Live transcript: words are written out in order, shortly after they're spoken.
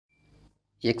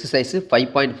Exercise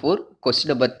 5.4 question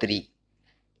number 3.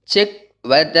 Check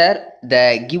whether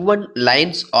the given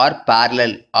lines are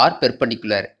parallel or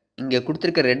perpendicular. இங்கே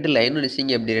கொடுத்துருக்க ரெண்டு லைனும்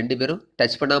நினைச்சிங்க எப்படி ரெண்டு பேரும்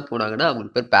டச் பண்ணாமல் போனாங்கன்னா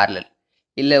அவங்களுக்கு பேர் parallel.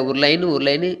 இல்லை ஒரு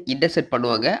லைனு இன்டர்செக்ட்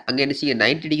பண்ணுவாங்க அங்கே நினைச்சிங்க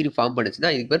 90 டிகிரி ஃபார்ம்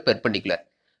பண்ணுச்சுன்னா இதுக்கு பேர் பெர்பெண்டிகுலர்.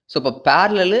 ஸோ இப்போ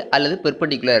parallel அல்லது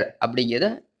பெர்பெண்டிகுலர் அப்படிங்கிறத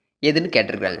எதுன்னு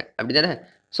கேட்டிருக்காங்க அப்படி தானே.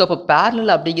 ஸோ அப்போ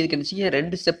parallel அப்படிங்கிறதுக்கு நினைச்சிங்க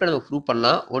ரெண்டு ஸ்டெப்பில் நம்ம ப்ரூவ்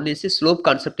பண்ணலாம். ஒன்று நினச்சி ஸ்லோப்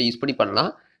கான்செப்டை யூஸ் பண்ணி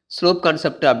பண்ணலாம். ஸ்லோப்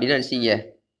கான்செப்ட் அப்படின்னு நினச்சிங்க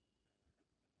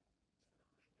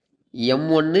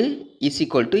m1 is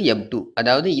equal to m2,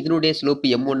 அதாவது இதனுடைய ஸ்லோப்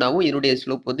m1 ஆகும் இதனுடைய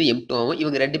ஸ்லோப் வந்து m2 ஆகும்.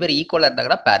 இவங்க ரெண்டு பேரும் ஈக்குவலாக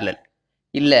இருந்தாங்கன்னா parallel.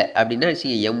 இல்லை அப்படின்னா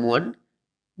m1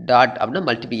 டாட் அப்படின்னா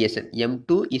multiplication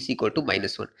m2 is equal to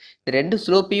 -1. இந்த ரெண்டு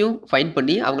ஸ்லோப்பையும் ஃபைன்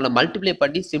பண்ணி அவங்கள மல்டிப்ளை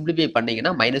பண்ணி சிம்பிளிஃபை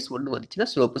பண்ணிங்கன்னா -1 வந்துச்சுன்னா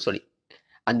ஸ்லோப்பு சொல்லி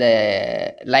அந்த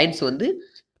லைன்ஸ் வந்து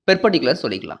பெர்பெண்டிகுலர்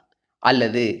சொல்லிக்கலாம்.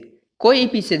 அல்லது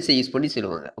கோஎஃபிஷியன்ஸை யூஸ் பண்ணி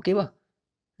சொல்லுவாங்க. ஓகேவா,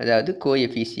 அதாவது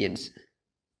கோஎஃபிஷியன்ஸ்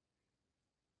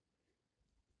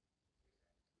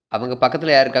அவங்க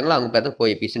பக்கத்தில் யார் இருக்காங்களோ அவங்க பேர் தான்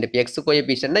கோஎஃபிஷியன்ட். இப்போ எக்ஸ்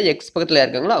கோஎஃபிஷியன்ட்னா எக்ஸ் பக்கத்தில் யார்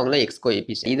இருக்காங்களோ அவங்கள எக்ஸ்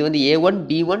கோஎஃபிஷியன்ட். இது வந்து A1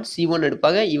 B1 C1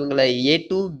 எடுப்பாங்க, இவங்களை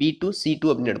A2 B2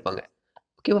 C2 அப்படின்னு எடுப்பாங்க.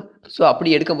 ஓகேவா, ஸோ அப்படி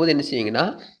எடுக்கும்போது என்ன செய்வீங்கன்னா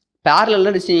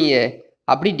பேரலெல்லாம் என்ன செய்வீங்க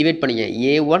அப்படி டிவைட் பண்ணிங்க.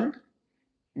 A1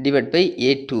 divide by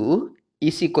A2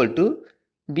 is equal to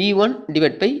B1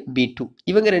 divide by B2.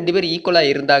 இவங்க ரெண்டு பேர்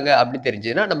ஈக்குவலாக இருந்தாங்க அப்படின்னு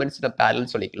தெரிஞ்சுன்னா நம்ம என்ன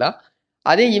பேரலல் சொல்லிக்கலாம்.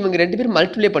 அதே இவங்க ரெண்டு பேரும்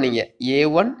மல்டிப்ளை பண்ணிங்க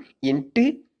A1 இன்ட்டு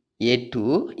A2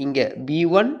 இங்கே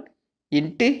B1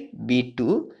 இன்ட்டு B2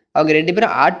 அவங்க ரெண்டு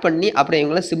பேரும் ஆட் பண்ணி அப்புறம்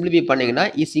இவங்களாம் சிம்பிளிஃபை பண்ணிங்கன்னா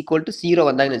இஸ் ஈக்குவல் டு 0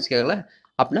 வந்தாங்கன்னு வச்சுக்கோங்களேன்.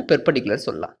 அப்படின்னா பெர்பெண்டிகுலர்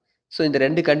சொல்லலாம். ஸோ இந்த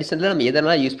ரெண்டு கண்டிஷனில் நம்ம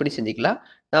எதெல்லாம் யூஸ் பண்ணி செஞ்சுக்கலாம்.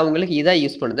 நான் உங்களுக்கு இதாக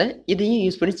யூஸ் பண்ணுறேன், இதையும்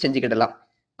யூஸ் பண்ணி செஞ்சுக்கிடலாம்.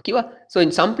 ஓகேவா, ஸோ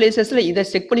இந்த சம் பிளேசஸில் இதை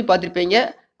செக் பண்ணி பார்த்துருப்பீங்க,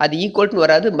 அது ஈக்குவல்னு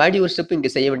வராது, மறுபடியும் ஒரு ஸ்டெப்பு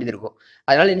இங்கே செய்ய வேண்டியது இருக்கும்.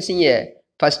 அதனால் என்ன செய்ய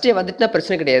ஃபஸ்ட்டே வந்துட்டுனா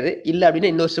பிரச்சனை கிடையாது, இல்லை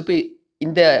அப்படின்னா இன்னொரு ஸ்டெப்பு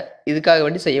இந்த இதுக்காக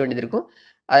வேண்டி செய்ய வேண்டியது இருக்கும்.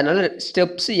 அதனால்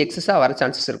ஸ்டெப்ஸ் எக்ஸஸாக வர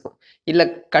சான்சஸ் இருக்கும். இல்லை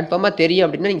கன்ஃபார்மாக தெரியும்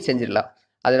அப்படின்னா நீங்கள் செஞ்சிடலாம்.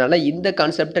 அதனால் இந்த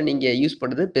கான்செப்டை நீங்கள் யூஸ்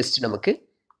பண்ணுறது பெஸ்ட் நமக்கு.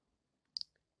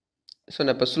 ஸோ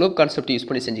நான் இப்போ ஸ்லோப் கான்செப்ட் யூஸ்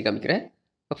பண்ணி செஞ்சு காமிக்கிறேன்.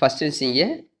 இப்போ ஃபஸ்ட்டு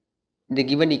நீங்கள் இந்த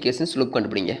கிவன் ஈக்குவேஷன் ஸ்லோப்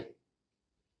கண்டுபிடிங்க.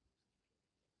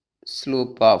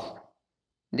 ஸ்லோப் ஆஃப்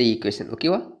இந்த ஈக்குவேஷன்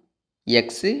ஓகேவா,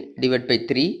 x divide by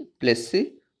 3 plus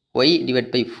Y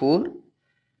divide by 4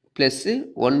 plus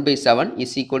 1/7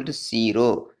 is equal to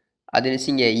 0. அது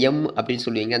நினச்சிங்க எம் அப்படின்னு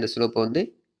சொல்லுவீங்க அந்த ஸ்லோப்பை வந்து,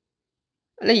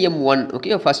 இல்லை m1.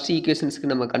 ஓகே, ஃபஸ்ட்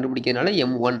ஈக்குவேஷன்ஸ்க்கு நம்ம கண்டுபிடிக்கிறதுனால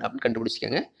m1 அப்படின்னு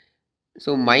கண்டுபிடிச்சிக்கோங்க. So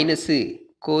minus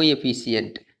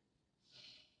coefficient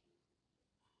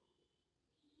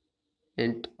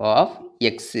of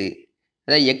x,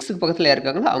 அதாவது எக்ஸுக்கு பக்கத்தில் யார்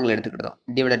இருக்காங்களோ அவங்கள எடுத்துக்கிட்டோம்,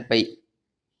 divided by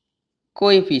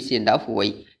coefficient of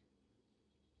Y.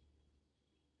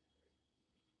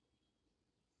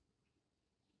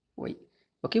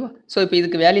 ஓகேவா, ஸோ இப்போ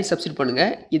இதுக்கு வேல்யூ சப்ஸ்டிட்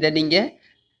பண்ணுங்கள். இதை நீங்கள்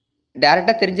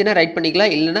டேரெக்டாக தெரிஞ்சுன்னா ரைட்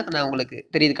பண்ணிக்கலாம், இல்லைன்னா நான் உங்களுக்கு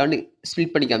தெரியுதுக்காண்டு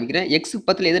ஸ்ப்ளிட் பண்ணி காமிக்கிறேன். எக்ஸுக்கு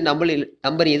பக்கத்தில் எது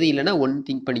நம்பர் எது இல்லைன்னா 1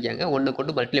 திங்க் பண்ணிக்காங்க, 1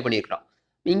 கொண்டு மல்டிப்ளை பண்ணியிருக்கிறோம்.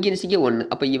 இங்கே நினச்சிங்க 1,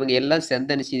 அப்போ இவங்க எல்லாம்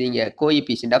சேர்ந்து நினச்சிங்க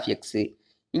கோஎஃபிஷியன்ட் ஆஃப் எக்ஸு.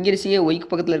 இங்கே நினச்சிங்க ஒய்க்கு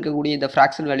பக்கத்தில் இருக்கக்கூடிய இந்த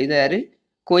ஃப்ராக்ஷன் வேல்யூ தான் யார்,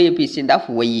 கோஎஃபிஷியன்ட் ஆஃப்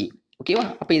ஒய். ஓகேவா,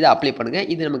 அப்போ இதை அப்ளை பண்ணுங்கள்.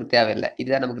 இது நமக்கு தேவையில்லை,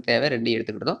 இதுதான் நமக்கு தேவை, ரெண்டையும்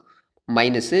எடுத்துக்கிட்டோம்.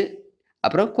 மைனஸு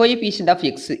அப்புறம் கோஎஃபிஷியன்ட் ஆஃப்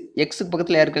எக்ஸு, எக்ஸுக்கு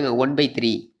பக்கத்தில் யார் இருக்காங்க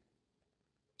 1/3,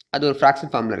 அது ஒரு ஃப்ராக்ஷன்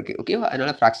ஃபார்மில் இருக்குது. ஓகேவா,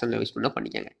 அதனால் ஃப்ராக்ஷனில் யூஸ் பண்ணால்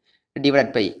பண்ணிக்கோங்க. டிவைட்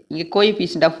பை இங்கே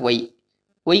கோஎஃபிஷியன்ட் ஆஃப் ஒய்,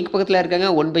 ஒய்க்கு பக்கத்தில் இருக்காங்க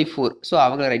 1/4, ஸோ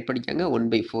அவங்கள ரைட் பண்ணிக்காங்க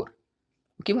 1/4.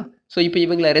 ஓகேவா, ஸோ இப்போ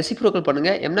இவங்களை ரெசிப்ரோக்கல்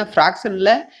பண்ணுங்கள். ஏன்னா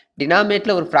ஃப்ராக்ஷனில்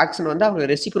டினாமினேட்டில் ஒரு ஃப்ராக்ஷன் வந்து அவங்க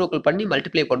ரெசிப்ரோக்கல் பண்ணி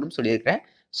மல்டிப்ளை பண்ணணும்னு சொல்லியிருக்கிறேன்.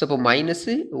 ஸோ இப்போ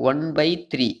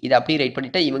 -1/3 இதை அப்படியே ரைட்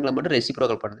பண்ணிவிட்டா இவங்களை மட்டும்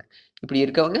ரெசிப்ரோக்கல் பண்ணுங்கள். இப்படி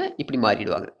இருக்கவங்க இப்படி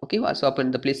மாறிடுவாங்க. ஓகேவா, ஸோ அப்போ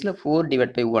இந்த பிளேஸில் 4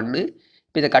 டிவைட் பை 1.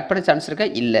 இப்போ இதை கட் பண்ண சான்ஸ் இருக்கா,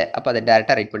 இல்லை, அப்போ அதை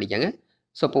டேரெக்டாக ரைட் பண்ணிக்காங்க.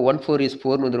 ஸோ அப்போ 1 4 is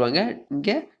 4 வந்துடுவாங்க.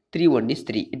 இங்கே 3 1 is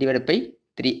 3 டிவைட் பை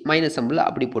 3 மைனஸ் சம்பிள்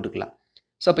அப்படி போட்டுக்கலாம்.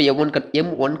 ஸோ அப்போ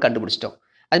m1 கண்டுபிடிச்சிட்டோம்.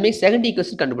 அதுமாரி செகண்ட்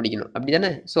ஈக்குவேஷன் கண்டுபிடிக்கணும் அப்படி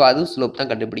தானே. ஸோ அதுவும் ஸ்லோப் தான்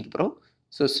கண்டுபிடிக்க போகிறோம்.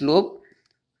 ஸோ ஸ்லோப்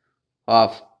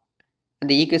ஆஃப்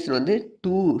அந்த ஈக்குவேஷன் வந்து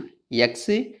 2x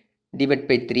divide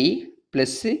by 3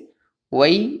 plus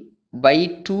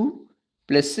y/2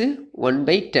 plus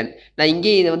 1/10. நான்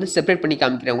இங்கே இதை வந்து செப்பரேட் பண்ணி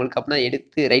காமிக்கிறேன் உங்களுக்கு, அப்படின்னா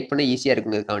எடுத்து ரைட் பண்ண ஈஸியாக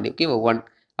இருக்குங்கிறதுக்காண்டி. ஓகேவா, 1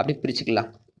 அப்படி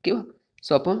பிரிச்சுக்கலாம். ஓகேவா,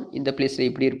 ஸோ அப்போ இந்த பிளேஸில்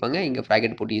இப்படி இருப்பாங்க, இங்கே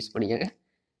ப்ராக்கெட் போட்டு யூஸ் பண்ணிக்கோங்க.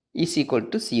 இஸ் ஈக்குவல்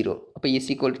டு 0, அப்போ இஸ்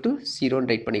ஈக்குவல் டு 0ன்னு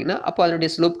ரைட் பண்ணிங்கன்னா அப்போ அதனுடைய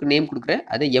ஸ்லோப்புக்கு நேம் கொடுக்குறேன்,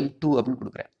 அதை m2 அப்படின்னு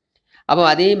கொடுக்குறேன். அப்போ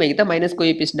அதே மாதிரி தான் minus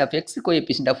coefficient of X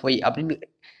coefficient of Y அப்படின்னு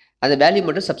அந்த வேல்யூ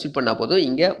மட்டும் சப்ஸ்டிட் பண்ணால் போதும்,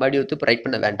 இங்கே மறுபடியும் எடுத்து ரைட்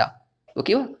பண்ண வேண்டாம்.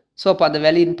 ஓகேவா, ஸோ அப்போ அந்த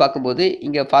வேல்யூன்னு பார்க்கும்போது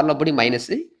இங்கே ஃபார்முலா படி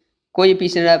மைனஸு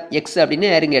கோஎஃபிஷியன்ட் ஆஃப் எக்ஸ் அப்படின்னு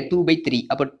யாருங்க 2/3,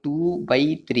 அப்போ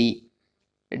 2/3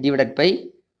 டிவைடட் பை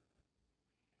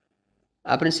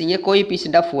அப்புறம் செய்ய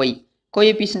coefficient of Y.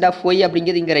 Coefficient of Y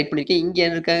அப்படிங்கிறது இங்கே ரைட் பண்ணியிருக்கேன். இங்கே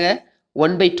என்ன இருக்காங்க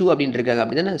 1/2 அப்படின்னு இருக்காங்க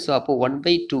அப்படி தானே. ஸோ அப்போ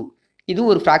 1/2 இதுவும்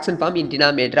ஒரு ஃப்ராக்ஷன் ஃபார்ம் இன்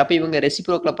டினாமினேட்டர். அப்போ இவங்க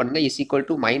ரெசிப்ரோக்கல் பண்ணுங்க இஸ் ஈக்குவல்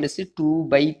டு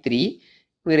 -2/3.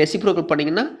 இவங்க ரெசிப்ரோக்கல்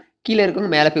பண்ணிங்கன்னா கீழே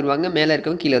இருக்கவங்க மேலே போயிடுவாங்க, மேலே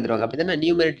இருக்கவங்க கீழே வந்துடுவாங்க. அப்படி தானே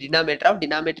நியூமரேட்டர்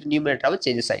டினாமினேட்டராக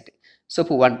சேஞ்சஸ் ஆகிட்டு. ஸோ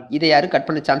இப்போ 1 இதை யாரும் கட்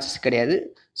பண்ண சான்சஸ் கிடையாது.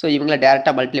 ஸோ இவங்கள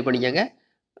டேரெக்டாக மல்டிப்ளை பண்ணிக்காங்க.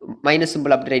 மைனஸ்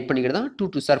சிம்பிள் அப்படி ரைட் பண்ணிக்கிறது தான். 2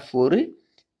 2s are 4,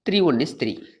 3 1 is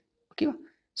 3. ஓகேவா?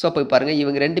 ஸோ அப்போ பாருங்கள்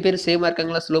இவங்க 2 பேரும் சேமாக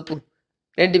இருக்காங்களா ஸ்லோப்பு?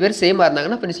 2 பேரும் சேமாக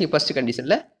இருந்தாங்கன்னா ஃபினிஷிங் ஃபர்ஸ்ட்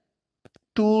கண்டிஷனில்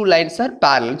 2 lines are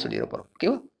parallel சொல்லிட போகிறோம்.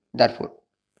 ஓகேவா? therefore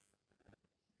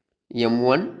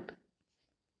m1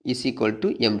 is equal to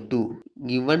m2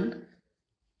 given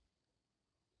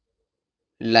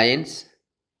lines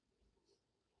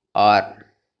are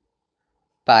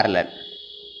parallel.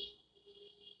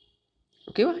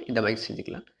 ஓகேவா? இந்த மாதிரி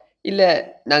செஞ்சுக்கலாம். இல்லை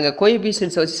நாங்கள்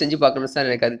கோஎஃபிஷியன்ட்ஸை வச்சு செஞ்சு பார்க்கணும் சார்,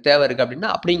 எனக்கு அது தேவை இருக்குது அப்படின்னா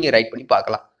அப்படிங்க ரைட் பண்ணி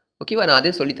பார்க்கலாம். ஓகேவா? நான்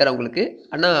அதே சொல்லித்தரேன் உங்களுக்கு.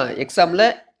 ஆனால் எக்ஸாமில்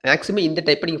மேக்ஸிமம் இந்த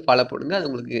டைப்பை நீங்கள் ஃபாலோ பண்ணுங்கள். அது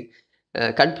உங்களுக்கு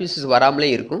கன்ஃபியூசஸ் வராமலே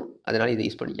இருக்கும். அதனால் இதை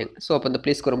யூஸ் பண்ணிக்கங்க. ஸோ அப்போ அந்த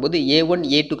பிளேஸ்க்கு வரும்போது A1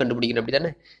 A2 கண்டுபிடிக்கணும். அப்படி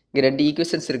தானே? இங்கே 2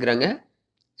 ஈக்குவேஷன்ஸ் இருக்கிறாங்க.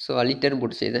 ஸோ அலிட்டர்னு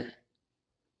போட்டு செய்தேன்.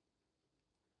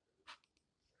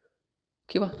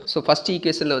 ஓகேவா? ஸோ ஃபஸ்ட்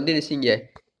ஈக்குவேஷனில் வந்து என்ன செய்யுங்க,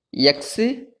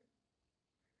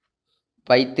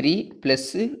 x/3 plus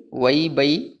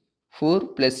y/4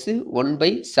 plus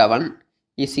 1/7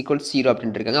 is equal 0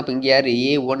 அப்படின்ட்டு இருக்காங்க. அப்போ இங்கே யார்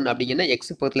A1 அப்படிங்கன்னா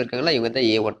எக்ஸ் பக்கத்தில் இருக்காங்களா, இவங்க தான்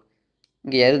A1.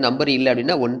 இங்கே யாரும் நம்பர் இல்லை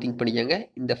அப்படின்னா 1 திங்க் பண்ணிக்கோங்க.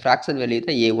 இந்த ஃப்ராக்ஷன் வேல்யூ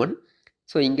தான் A1.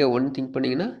 ஸோ இங்கே 1 திங்க்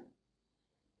பண்ணிங்கன்னா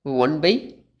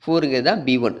 1/4ங்கிறது தான்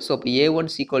B1. ஸோ அப்போ A1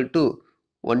 is equal to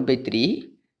 1/3,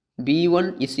 B1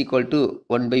 is equal to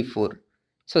 1/4.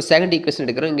 So second equation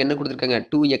எடுக்கிறோம். இங்கே என்ன கொடுத்துருக்காங்க,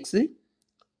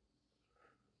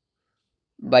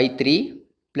 2x/3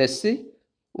 plus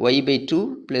y/2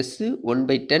 plus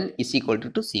 1/10 is equal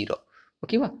to 0.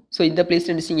 ஓகேவா? ஸோ இந்த பிளேஸ்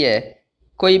நினைச்சிங்க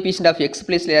கோஎஃபிஷியன்ட் ஆஃப் எக்ஸ்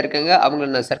பிளேஸில் யார் இருக்காங்க அவங்கள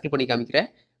நான் சர்க்கிள் பண்ணி காமிக்கிறேன்.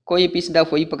 கோஎஃபிஷியன்ட்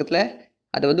ஆஃப் ஒய் பக்கத்தில்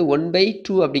அது வந்து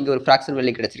 1/2 அப்படிங்கிற ஒரு ஃப்ராக்ஷன்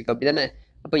வேல்யூ கிடச்சிருக்கு. அப்படி தானே?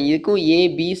 அப்போ இதுக்கும்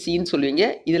ஏபிசின்னு சொல்லுவீங்க.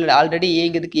 இதில் ஆல்ரெடி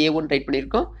ஏங்கிறதுக்கு A1 ரைட்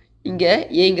பண்ணியிருக்கோம். இங்கே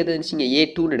ஏங்கிறது இருந்துச்சுங்க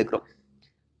A2ன்னு எடுக்கிறோம்.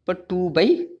 இப்போ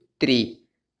 2/3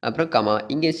 அப்புறம் கமா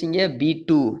இங்கே இருந்துச்சிங்க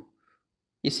B2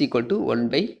 இஸ் ஈக்குவல் டு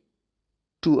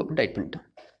 1/2 அப்படின்னு ரைட் பண்ணிட்டோம்.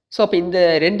 ஸோ அப்போ இந்த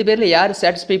 2 பேரில் யார்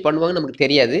சாட்டிஸ்ஃபை பண்ணுவாங்கன்னு நமக்கு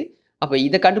தெரியாது. அப்போ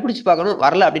இதை கண்டுபிடிச்சி பார்க்கணும்.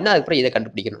 வரல அப்படின்னா அதுக்கப்புறம் இதை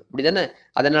கண்டுபிடிக்கணும். அப்படி தானே?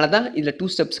 அதனால தான் இதில் 2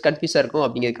 ஸ்டெப்ஸ் கன்ஃபியூஸாக இருக்கும்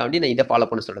அப்படிங்கிறதுக்காண்டி நான் இதை ஃபாலோ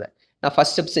பண்ண சொல்கிறேன். நான்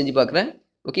ஃபஸ்ட் ஸ்டெப் செஞ்சு பார்க்குறேன்.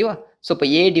 ஓகேவா? ஸோ இப்போ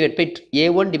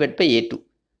A1/A2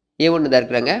 A1 தான்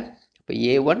இருக்கிறாங்க. இப்போ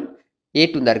A1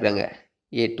 A2 தான் இருக்கிறாங்க.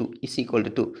 A2 இஸ் ஈக்குவல்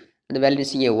டு 2 அந்த வேல்யூ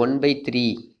இங்கே 1/3.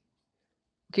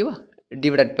 ஓகேவா?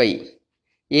 டிவைடட் பை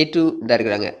A2 தான்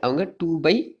இருக்கிறாங்க. அவங்க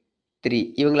 2/3.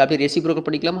 இவங்களை அப்படியே ரெசிப்ரோக்கல்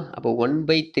பண்ணிக்கலாமா? அப்போ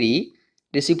 1/3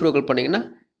 ரெசிப்ரோக்கல் பண்ணிங்கன்னா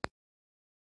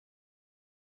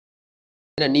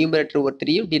நியூமரேட்டர் ஒரு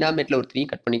 3யும் டினாமினேட்டர் ஒரு 3யும்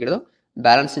கட் பண்ணிக்கிறதும்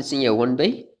பேலன்ஸ் இங்கே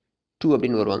 1/2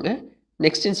 அப்படின்னு வருவாங்க.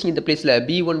 நெக்ஸ்ட் இந்த பிளேஸில்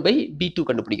B1/B2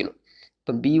 கண்டுபிடிக்கணும்.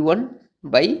 இப்போ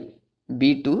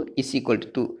B1/B2 is equal to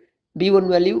 2. B1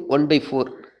 value 1/4.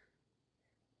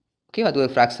 Okay, அது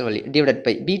ஒரு fraction value divided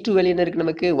by B2 value என்ன இருக்குது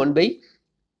நமக்கு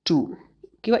 1/2.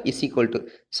 ஓகேவா? இஸ் ஈக்குவல் டு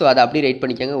ஸோ அதை அப்படியே ரைட்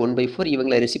பண்ணிக்காங்க 1/4.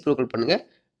 இவங்களை ரெசிப்ரோக்கல் பண்ணுங்கள்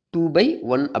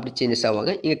 2/1 அப்படி சேஞ்சஸ்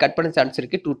ஆவாங்க. இங்கே கட் பண்ண சான்ஸ்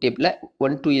இருக்குது 2 டேபிளில்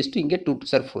 1 2 இங்கே 2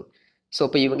 2 சார் 4. ஸோ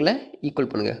இப்போ இவங்களை ஈக்குவல்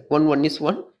பண்ணுங்கள். 1 1 is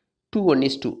 1, 2 1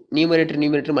 is 2. Numerator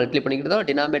multiply பண்ணிக்கிறதோ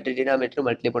denominator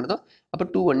multiply பண்ணதோ அப்போ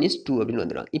 2 1 is 2 அப்படின்னு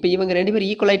வந்துடுவாங்க. இப்போ இவங்க 2 பேரும்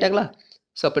ஈக்குவல் ஆகிட்டாங்களா?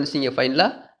 ஸோ அப்போ நீங்கள்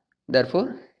ஃபைனலாக therefore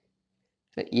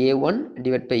A1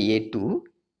 divided by A2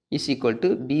 is equal to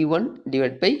B1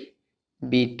 divided by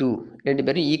B2. 2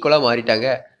 பேரும் ஈக்குவலாக மாறிட்டாங்க.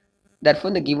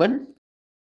 therefore the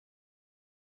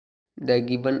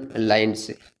given lines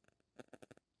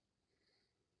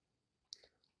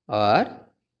are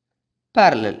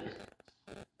parallel.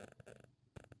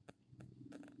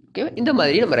 Okay, இந்த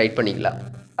மாதிரி நம்ம ரைட் பண்ணிக்கலாம்.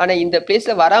 ஆனால் இந்த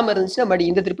பிளேஸில் வராமல் இருந்துச்சுன்னா மறுபடி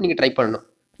இந்த திருப்பி நீங்கள் ட்ரை பண்ணணும்.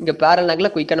 இங்கே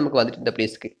பேரலாகில் குயிக்காக நமக்கு வந்துட்டு இந்த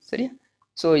பிளேஸ்க்கு. சரியா?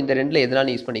 ஸோ இந்த ரெண்டில்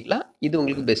எதனாலும் யூஸ் பண்ணிக்கலாம். இது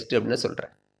உங்களுக்கு பெஸ்ட்டு அப்படின்னு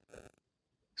சொல்கிறேன்.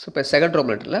 ஸோ இப்போ second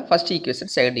ரோமேட்டரில் first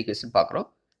equation second equation பார்க்குறோம்.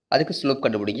 அதுக்கு ஸ்லோப்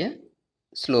கண்டுபிடிங்க.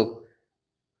 Slope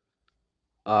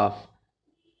of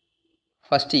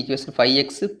first equation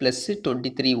 5x plus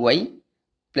 23y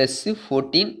plus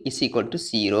 14 is equal to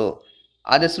 0.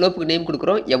 அதை ஸ்லோப்புக்கு நேம்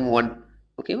கொடுக்குறோம் M1.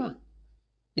 ஓகேவா?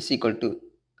 is equal to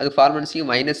அது formula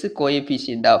minus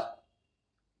coefficient of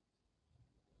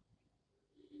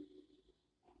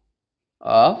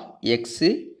X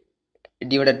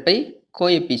divided by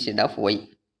coefficient of Y.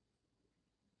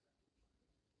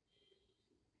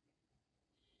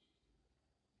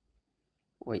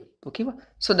 Y. ஓகேவா?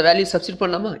 So இந்த value substitute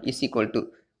பண்ணலாமா? Is equal to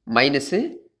minus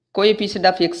coefficient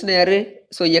of எக்ஸ்னு யார்?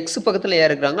 So X பக்கத்தில்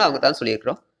யார் இருக்கிறாங்களோ அவங்க தான்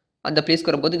சொல்லியிருக்கிறோம். அந்த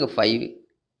பிளேஸ்க்கு வரும்போது இங்கே 5.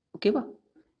 ஓகேவா?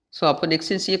 ஸோ அப்போ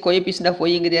நெக்ஸ்ட் என்ன கோஎஃபிஷியன்ட் ஆஃப்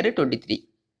ஒய்ங்கிறது யார்? 23.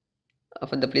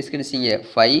 அப்போ இந்த பிளேஸ்க்கு என்ன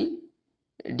 5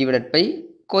 டிவைடட் பை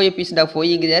கோஎஃபிஷியன்ட் ஆஃப்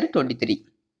ஒய்ங்கிறது யார் 23.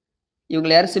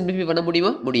 இவங்களை யாரும் சிம்பிளிஃபை பண்ண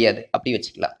முடியுமா? முடியாது. அப்படி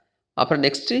வச்சுக்கலாம். அப்புறம்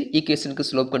நெக்ஸ்ட் ஈக்குவேஷனுக்கு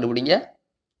ஸ்லோப் கண்டுபிடிங்க.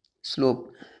 Slope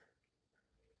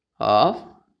of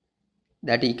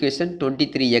that equation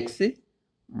 23x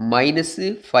minus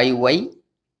 5y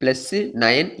plus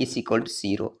 9 is equal to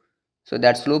 0. So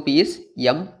that slope is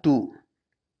m2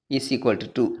 is equal to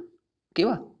 2.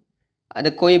 ஓகேவா? அந்த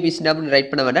கோஎஃபிஷியன்ட் அப்படின்னு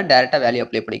ரைட் பண்ண வேண்டாம், டேரெக்டாக வேல்யூ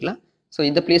அப்ளை பண்ணிக்கலாம். ஸோ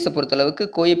இந்த பிளேஸை பொறுத்தளவுக்கு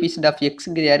கோஎஃபிஷியன்ட் ஆஃப்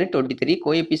எக்ஸுங்கிறது யார் 23,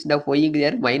 கோஎஃபிஷியன்ட் ஆஃப் ஒய்ங்கிறது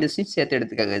யார் மைனஸையும் சேர்த்து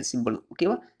எடுத்துக்காங்க சிம்பிள்.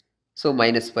 ஓகேவா? ஸோ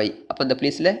 -5. அப்போ அந்த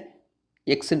பிளேஸில்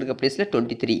எக்ஸ்ன்னு இருக்க பிளேஸில்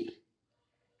 23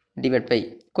 டிவைட் பை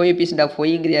கோஎஃபிஷியன்ட் ஆஃப்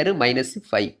ஒய்ங்கிறது யார்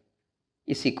 -5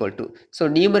 is equal to. So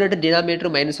numerator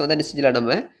denominator minus வந்தால் நிச்சயம்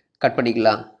நம்ம கட்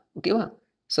பண்ணிக்கலாம். ஓகேவா?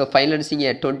 ஸோ ஃபைனல் நினச்சிங்க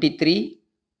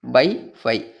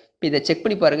 23/5. இப்போ இதை செக்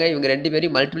பண்ணி பாருங்கள், இவங்க ரெண்டு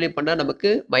பேரையும் மல்டிப்ளை பண்ணால் நமக்கு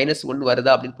 -1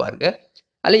 வருதா அப்படின்னு பாருங்கள்.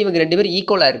 அல்ல இவங்க ரெண்டு பேரும்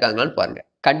ஈக்குவலாக இருக்காங்களான்னு பாருங்கள்.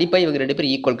 கண்டிப்பாக இவங்க ரெண்டு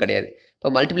பேரும் ஈக்குவல் கிடையாது. இப்போ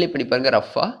மல்டிப்ளை பண்ணி பாருங்கள்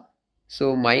ரஃபாக. ஸோ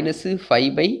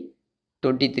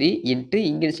 -5/23 இன்ட்டு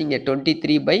இங்கே நினச்சிங்க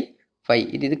 23/5.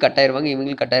 இது கட்டாயிருவாங்க,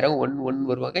 இவங்களுக்கு கட்டாயிரம் 1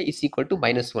 வருவாங்க, இஸ் ஈக்குவல் டு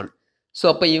 -1. ஸோ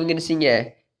அப்போ இவங்க நினச்சிங்க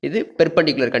இது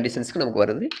பெர்பெண்டிகுலர் கண்டிஷன்ஸ்க்கு நமக்கு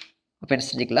வருது. அப்போ என்ன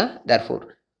செஞ்சுக்கலாம், தேர்ஃபோர்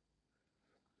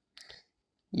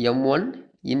m1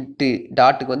 இன்ட்டு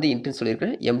டாட்டுக்கு வந்து இன்ட்டுன்னு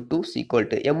சொல்லியிருக்கிறேன், m2 equal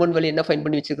to m1 value என்ன ஃபைன்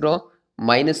பண்ணி வச்சுக்கிறோம்,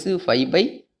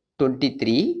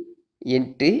 -5/23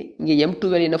 இன்ட்டு இங்கே m2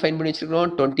 வேல்யூ என்ன ஃபைன் பண்ணி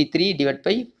வச்சுருக்கிறோம்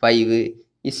 23/5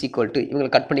 இஸ் ஈக்குவல் டு, இவங்களை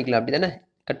கட் பண்ணிக்கலாம் அப்படி தானே,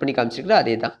 கட் பண்ணி காமிச்சிருக்கிறோம்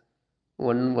அதே தான்.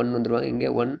 1 வந்துடுவாங்க, இங்கே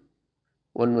 1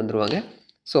 வந்துடுவாங்க.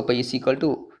 ஸோ அப்போ இஸ் ஈக்குவல்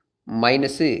டு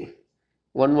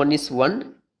 -1 is 1,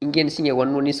 இங்கே நினச்சிங்க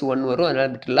 1 is 1 வரும்,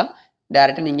 அதனால் விட்டுடலாம்.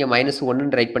 டேரெக்டாக நீங்கள்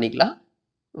 -1 ரைட் பண்ணிக்கலாம்.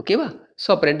 ஓகேவா? ஸோ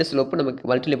அப்போ ரெண்டு ஸ்லோப்பு நமக்கு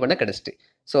மல்டிப்ளை பண்ண கிடச்சிட்டு.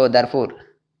 ஸோ தேர்ஃபோர்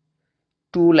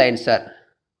 2 lines ஆர்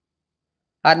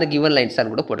இந்த கிவன் லைன்ஸ்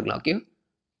ஆர் கூட போட்டுக்கலாம். Okay,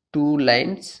 2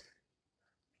 lines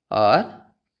R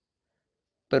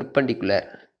perpendicular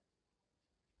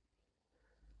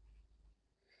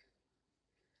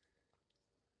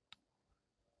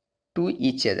to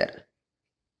each other.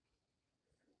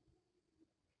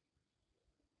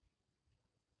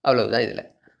 அவ்வளவுதான் இதில்.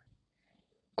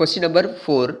 Question number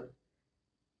 4,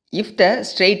 if the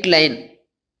straight line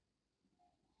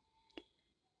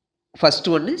first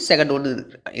ஒன்று செகண்ட் ஒன்று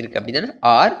இருக்குது அப்படி தானே,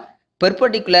 R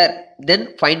perpendicular then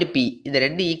find B, இந்த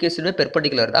ரெண்டு ஈக்குவேஷனுமே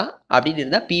பெர்பெண்டிகுலர் தான் அப்படின்னு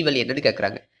இருந்தால் பி வேல்யூ என்னன்னு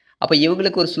கேட்குறாங்க. அப்போ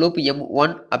இவங்களுக்கு ஒரு ஸ்லோப்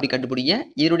m1 அப்படி கண்டுபிடிங்க,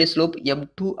 இதனுடைய ஸ்லோப்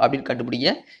m2 அப்படின்னு கண்டுபிடிங்க.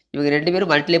 இவங்க ரெண்டு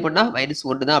பேரும் மல்டிப்ளை பண்ணால்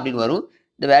 -1 தான் அப்படின்னு வரும்.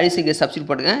 இந்த வேல்யூஸ் இங்கே சப்ஸ்டிட்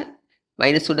பண்ணுங்கள்,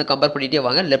 -1 கம்பேர் பண்ணிகிட்டே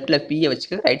வாங்க, லெஃப்ட்டில் பியை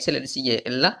வச்சுக்க, ரைட் சைடில் நினச்சிங்க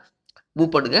எல்லாம்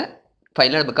மூவ் பண்ணுங்கள்,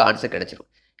 ஃபைனலாக நமக்கு ஆன்சர் கிடச்சிடும்.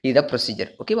 இதுதான் ப்ரொசீஜர்.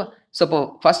 ஓகேவா? ஸோ அப்போ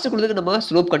ஃபஸ்ட்டு கொடுத்துக்கு நம்ம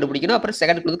ஸ்லோப் கண்டுபிடிக்கணும், அப்புறம்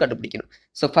செகண்ட் கொடுத்து கண்டுபிடிக்கணும்.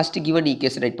 So first given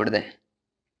equation right பண்ணுதேன்,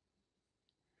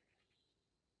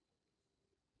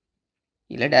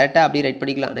 இல்லை டேரெக்டாக அப்படியே ரைட்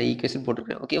பண்ணிக்கலாம், நான் ஈக்குவேஷன்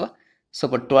போட்டுருக்கேன். ஓகேவா? ஸோ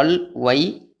இப்போ 12y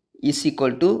is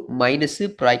equal to minus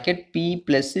bracket p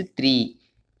plus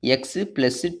 3x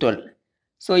plus 12.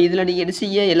 So இதில் நீங்கள் என்ன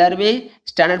செய்ய, எல்லாருமே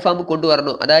ஸ்டாண்டர்ட் ஃபார்முக்கு கொண்டு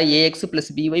வரணும். அதாவது ax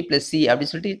plus by plus c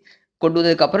அப்படின்னு சொல்லிட்டு கொண்டு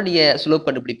வந்ததுக்கப்புறம் நீங்கள் ஸ்லோப்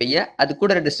கண்டுபிடிப்பீங்க. அது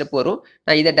கூட 2 ஸ்டெப் வரும்.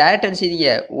 நான் இதை டேரெக்டாக என்ன செய்வீங்க,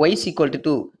 y equal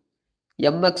to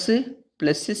mx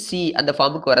plus c அந்த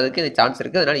ஃபார்முக்கு வரதுக்கு எனக்கு சான்ஸ்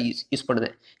இருக்குது, அதனால் யூஸ்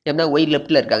பண்ணுவேன். ஏன்னா y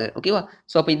லெஃப்ட்டில் இருக்காங்க. ஓகேவா?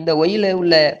 ஸோ அப்போ இந்த ஒயில்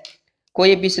உள்ள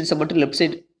கோஎஃபிஷியன்ஸை மட்டும் லெஃப்ட்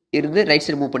சைடு இருந்து ரைட்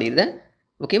சைடு மூவ் பண்ணிடுறேன்.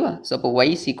 ஓகேவா? ஸோ அப்போ y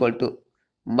equal to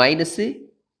minus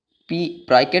p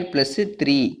bracket plus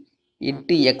 3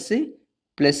 into x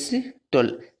plus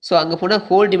 12. So அங்கே போனால்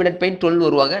ஹோல் டிவைடட் பை 12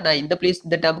 வருவாங்க. நான் இந்த பிளேஸ்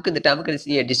இந்த டேமுக்கு இந்த டேமுக்கு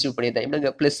டிஸ்ட்ரிபியூட் பண்ணியிருந்தேன்.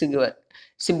 இங்கே ப்ளஸ்ஸுங்க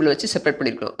சிம்பிள் வச்சு செப்பரேட்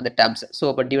பண்ணியிருக்கோம் அந்த டேம்ஸை. ஸோ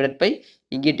அப்போ டிவைட் பை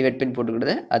இங்கே டிவைட் பண்ணி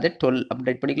போட்டுக்கிட்டது, அதை 12 அப்படி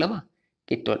ரைட் பண்ணிக்கலாமா?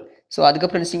 ஓகே, 12. ஸோ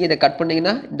அதுக்கப்புறம் நினச்சிங்க இதை கட்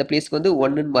பண்ணிங்கன்னா இந்த பிளேஸ்க்கு வந்து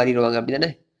 1ன்னு மாறிடுவாங்க அப்படி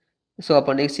தானே. ஸோ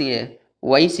அப்போ நெக்ஸ்ட்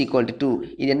y ஈக்குவல் டு 2,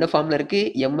 இது என்ன ஃபார்மில்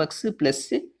இருக்குது, mx ப்ளஸ்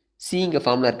சிங்க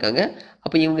ஃபார்மில் இருக்காங்க.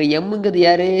 அப்போ இவங்க எம்ங்கிறது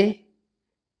யார்,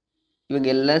 இவங்க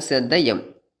எல்லாம் சேர்ந்த எம்.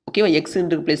 ஓகேவா?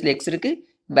 எக்ஸுன்ற பிளேஸில் எக்ஸ் இருக்குது,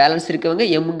 பேலன்ஸ் இருக்கவங்க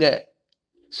எம்ங்க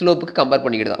ஸ்லோப்புக்கு கம்பேர்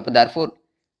பண்ணிக்கிடுதோம். அப்போ தேர்ஃபோர்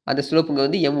அந்த ஸ்லோப்புங்க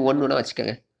வந்து m1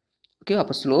 வச்சுக்கோங்க. ஓகேவா?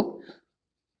 அப்போ slope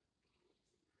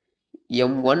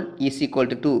m1 is equal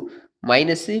to 2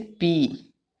 minus p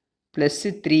plus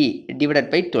 3 divided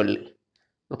by 12.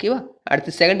 ஓகேவா?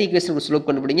 அடுத்து செகண்ட் ஈக்குவேஷனுக்கு ஸ்லோப்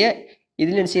கண்டுபிடிங்க.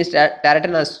 இதில் என்ன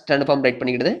டேரெக்டாக நான் ஸ்டாண்டர்ட் ஃபார்ம் ரைட்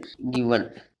பண்ணிக்கிடுது, கிவன்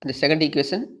இந்த second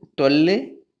equation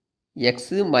 12x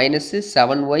minus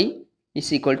 7y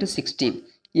is equal to 16.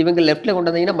 இவங்க லெஃப்ட்டில் கொண்டு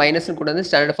வந்தீங்கன்னா மைனஸ்ன்னு கொண்டு வந்து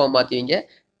ஸ்டாண்டர்ட் ஃபார்ம் மாற்றுவீங்க.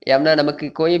 ஏன்னா நமக்கு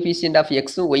கோஎஃபிஷியன்ட் ஆஃப்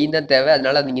எக்ஸும் ஒய்யும் தான் தேவை,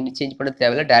 அதனால் நீங்கள் இன்னும் சேஞ்ச் பண்ண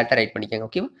தேவையில்லை, டேரெக்டாக ரைட் பண்ணிக்கோங்க.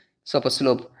 ஓகேவா? ஸோ அப்போ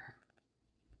ஸ்லோப்,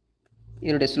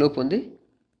 இதனுடைய ஸ்லோப் வந்து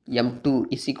m2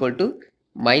 is equal to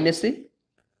minus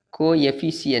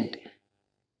coefficient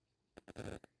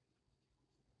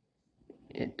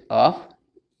of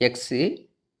x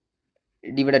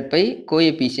divided by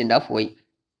coefficient of y.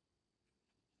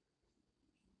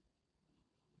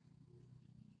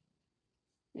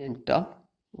 int of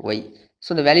y. So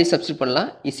இந்த வேல்யூ சப்ஸ்டியூட் பண்ணலாம்.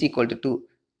 இஸ் ஈக்குவல் டு 2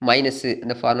 மைனஸ்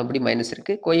இந்த ஃபார்முலா படி மைனஸ்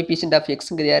இருக்குது. கோஎஃபிஷியன்ட் ஆஃப்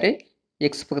எக்ஸுங்கிறது யார்?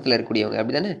 எக்ஸ் பக்கத்தில் இருக்கக்கூடியவங்க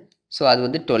அப்படி தானே. ஸோ அது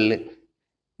வந்து 12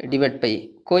 divide by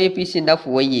coefficient of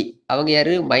Y அவங்க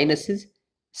யார்? மைனஸ்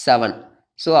 7.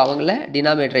 ஸோ அவங்கள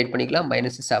டினாமினேட்டர் ரைட் பண்ணிக்கலாம்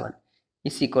 -7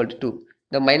 இஸ் ஈக்குவல் டு 2.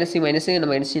 இந்த மைனஸு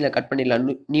நம்ம என்சியில் கட் பண்ணிடலாம்.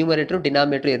 நியூமரேட்டரும்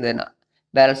டினாமினேட்டரும் இருந்ததுன்னா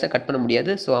பேலன்ஸாக கட் பண்ண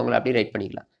முடியாது. ஸோ அவங்கள அப்படியே ரைட்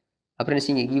பண்ணிக்கலாம். அப்புறம் என்ன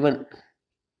செய்யுங்க,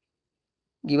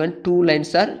 given 2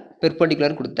 lines are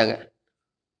perpendicular கொடுத்தாங்க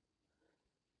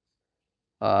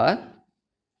or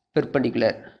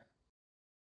perpendicular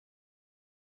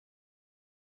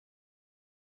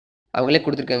அவங்களே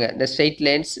கொடுத்துருக்காங்க. இந்த ஸ்ட்ரைட்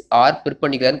லைன்ஸ் ஆர்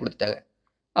பெர்பெண்டிகுலர் கொடுத்துட்டாங்க.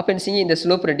 அப்போ என்ன செய்யுங்க, இந்த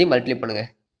ஸ்லோப் ரெண்டையும் மல்டிப்ளை பண்ணுங்க.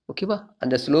 ஓகேவா,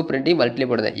 அந்த ஸ்லோப் ரெண்டையும் மல்டிப்ளை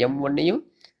பண்ணுது. M1ஐயும்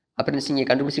அப்புறம் என்ன செய்யுங்க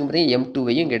கண்டுபிடிச்சிங்க பார்த்தீங்கன்னா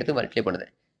M2ஐயும் இங்கே எடுத்து மல்டிப்ளை பண்ணுது.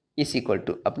 இஸ் ஈக்குவல்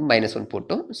டு அப்போ -1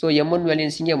 போட்டோம். ஸோ M1 வேல்யூ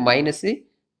என்ன செய்யுங்க minus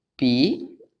B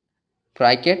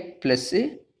bracket plus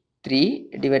 3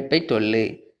 divide by 12.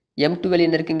 M2 value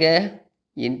என்ன இருக்குங்க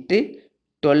இன்ட்டு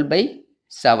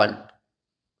 12/7.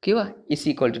 ஓகேவா, இஸ்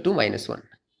ஈக்குவல் டு -1.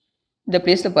 இந்த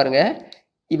பிளேஸில் பாருங்கள்,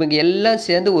 இவங்க எல்லாம்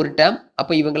சேர்ந்து ஒரு டேர்ம்,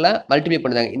 அப்போ இவங்கெல்லாம் மல்டிப்ளை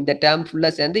பண்ணுதாங்க. இந்த டேர்ம்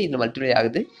ஃபுல்லாக சேர்ந்து இதில் மல்டிப்ளை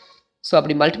ஆகுது. ஸோ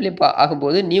அப்படி மல்டிப்ளை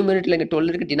ஆகும்போது நியூமரேட்டரில் இங்கே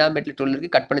 12 இருக்குது, டினாமினேட்டரில் 12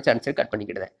 இருக்குது. கட் பண்ண சான்ஸ் கட்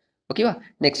பண்ணிக்கிடுது. ஓகேவா,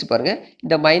 நெக்ஸ்ட் பாருங்கள்,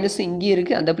 இந்த மைனஸ் இங்கேயும்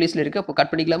இருக்குது, அந்த பிளேஸில் இருக்குது. அப்போ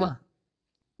கட் பண்ணிக்கலாமா?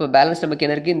 இப்போ பேலன்ஸ் நமக்கு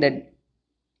என்ன இருக்குது, இந்த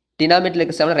டினாமினேட்டரில்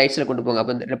இருக்க 7 ரைட் சைடில் கொண்டு போங்க.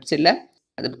 அப்போ இந்த லெஃப்ட் சைடில்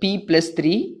அது P +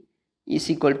 3 இஸ்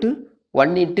ஈக்குவல் டு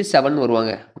 1 × 7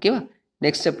 வருவாங்க. ஓகேவா,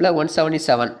 நெக்ஸ்ட் ஸ்டெப்பில் 1 7 is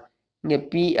 7. இங்கே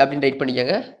P அப்படின்னு ரைட்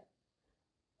பண்ணிக்கோங்க.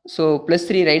 ஸோ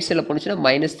 +3 ரைட் சைடில் போணுச்சுன்னா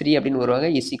 -3 அப்படின்னு வருவாங்க.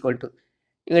 இஸ் ஈக்குவல் டு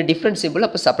இங்கே டிஃப்ரெண்ட் சிம்பிள்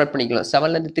அப்போ செப்பரேட் பண்ணிக்கலாம்.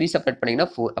 7லேருந்து 3 செப்பரேட் பண்ணிங்கன்னா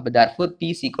 4. அப்போ therefore P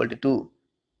is equal to 2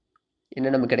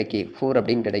 என்ன நமக்கு கிடைக்கும் 4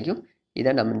 அப்படின்னு கிடைக்கும்.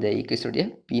 இதான் நம்ம இந்த ஈக்குவேஷனுடைய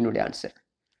P-னுடைய ஆன்சர்.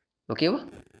 ஓகேவா,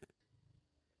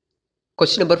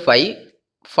 question number 5,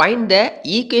 find the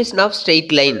equation of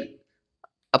straight line.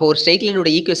 அப்போ ஒரு ஸ்ட்ரெயிட்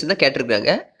லைனுடைய ஈக்குவேஷன் தான்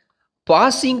கேட்டிருக்காங்க.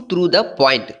 Passing through the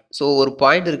point. So ஒரு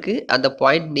பாயிண்ட் இருக்குது, அந்த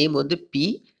பாயிண்ட் நேம் வந்து P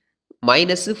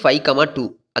 -5,2.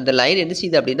 அந்த லைன் என்ன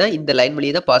செய்யுது அப்படின்னா இந்த லைன்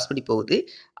வழியே தான் பாஸ் பண்ணி போகுது.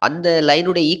 அந்த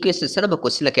லைனுடைய ஈக்குவேஷன்ஸை நம்ம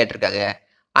கொஸ்டினில் கேட்டிருக்காங்க.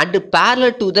 And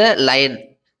parallel to the line,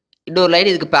 இன்னொரு லைன்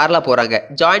இதுக்கு பேரலாக போகிறாங்க.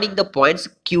 Joining the points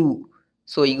Q.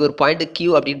 So இங்கே ஒரு பாயிண்ட் Q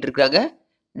அப்படின்ட்டு இருக்கிறாங்க.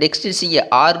 நெக்ஸ்ட் இங்கே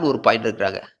Rன்னு ஒரு பாயிண்ட்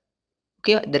இருக்கிறாங்க.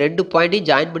 ஓகே, இந்த 2 பாயிண்ட்டையும்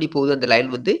ஜாயின் பண்ணி போகுது அந்த லைன்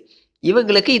வந்து.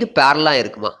 இவங்களுக்கு இது பேரலாக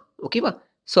இருக்குமா? ஓகேவா,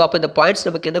 ஸோ அப்போ இந்த பாயிண்ட்ஸ்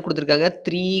நமக்கு என்ன கொடுத்துருக்காங்க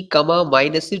 3,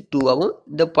 -2ஆகவும்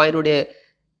இந்த பாயிண்டுடைய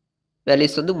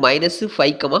வேல்யூஸ் வந்து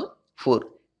 -5,4.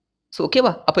 ஸோ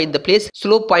ஓகேவா, அப்போ இந்த place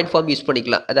slope point form use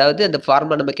பண்ணிக்கலாம். அதாவது அந்த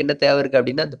ஃபார்முலா நமக்கு என்ன தேவை இருக்குது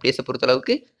அப்படின்னா அந்த பிளேஸை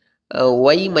பொறுத்தளவுக்கு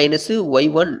y - y1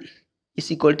 is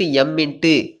equal to m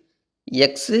 ×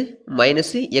 x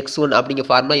 - x1 அப்படிங்கிற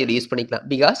ஃபார்முலா இதில் யூஸ் பண்ணிக்கலாம்.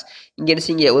 பிகாஸ் இங்கே என்ன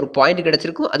செய்யுங்க ஒரு பாயிண்ட்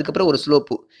கிடச்சிருக்கும், அதுக்கப்புறம் ஒரு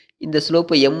ஸ்லோப்பு. இந்த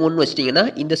ஸ்லோப்பை M1 வச்சிட்டிங்கன்னா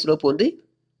இந்த ஸ்லோப்பு வந்து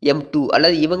M2,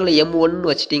 அல்லது இவங்களை M1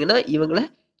 வச்சிட்டிங்கன்னா இவங்களை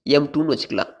M2ன்னு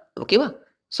வச்சுக்கலாம். ஓகேவா,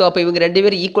 ஸோ அப்போ இவங்க 2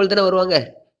 பேரும் ஈக்குவல் தானே வருவாங்க.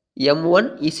 M1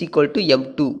 is equal to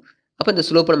M2. அப்போ இந்த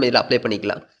ஸ்லோப்பை நம்ம இதில் அப்ளை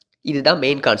பண்ணிக்கலாம். இதுதான்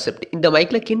மெயின் கான்செப்ட். இந்த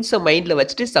மைக்கில் கின்ஸை மைண்டில்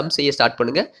வச்சுட்டு சம் செய்ய ஸ்டார்ட்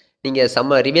பண்ணுங்கள். நீங்கள்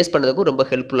சம்ம ரிவைஸ் பண்ணதுக்கும் ரொம்ப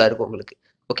ஹெல்ப்ஃபுல்லாக இருக்கும் உங்களுக்கு.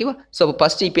 ஓகேவா, ஸோ அப்போ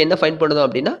ஃபஸ்ட்டு இப்போ என்ன ஃபைண்ட் பண்ணுதோம்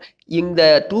அப்படின்னா இந்த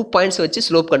 2 பாயிண்ட்ஸ் வச்சு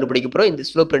ஸ்லோப் கண்டுபிடிக்க போகிறோம். இந்த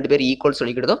ஸ்லோப் 2 பேர் ஈக்குவல்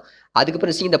சொல்லிக்கிட்டோம்.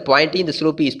 அதுக்கப்புறம் இந்த பாயிண்ட்டையும் இந்த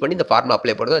ஸ்லோப்பை யூஸ் பண்ணி இந்த ஃபார்முலா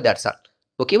அப்ளை பண்ணுறோம். That's all.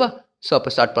 ஓகேவா, ஸோ அப்போ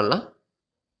ஸ்டார்ட் பண்ணலாம்.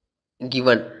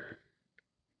 கிவன்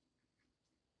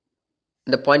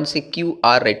இந்த பாயிண்ட்ஸை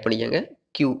QR ரைட் பண்ணிக்கோங்க.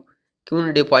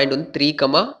 Qனுடைய பாயிண்ட் வந்து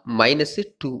 3,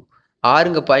 -2.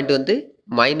 ஆறுங்க பாயிண்ட் வந்து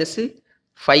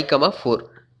 -5,4.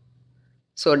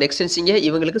 ஸோ நெக்ஸ்ட் இங்கே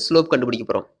இவங்களுக்கு ஸ்லோப் கண்டுபிடிக்க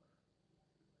போகிறோம்.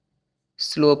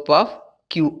 ஸ்லோப் ஆஃப்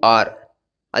QR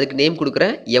அதுக்கு நேம்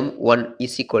கொடுக்குறேன் M1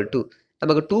 இஸ் ஈக்குவல் டு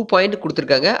நமக்கு 2 பாயிண்ட்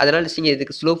கொடுத்துருக்காங்க. அதனால் நீங்கள்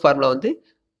இதுக்கு ஸ்லோப் ஃபார்முலா வந்து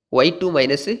y2 -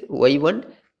 y1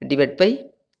 divide by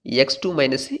x2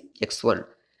 - x1.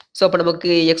 So அப்போ நமக்கு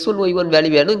x1 y1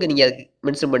 வேல்யூ வேணும். இங்கே நீங்கள் அதுக்கு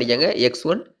மென்ஷன் பண்ணிக்கோங்க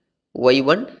x1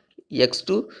 y1 x2,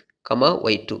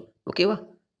 y2. ஓகேவா,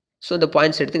 ஸோ இந்த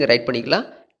பாயிண்ட்ஸ் எடுத்து இங்கே ரைட் பண்ணிக்கலாம்.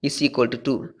 Is equal to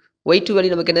 2. y2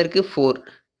 value நமக்கு என்ன இருக்குது 4.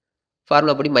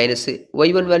 ஃபார்முலா படி மைனஸு.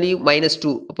 y1 value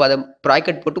 -2. அப்போ அதை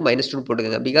ப்ராக்கெட் போட்டு -2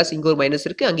 போட்டுக்கோங்க. பிகாஸ் இங்கே ஒரு மைனஸ்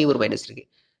இருக்குது, அங்கேயும் ஒரு மைனஸ் இருக்குது.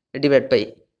 டிவைட் பை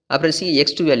அப்புறம்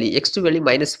x2 வேல்யூ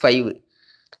 -5.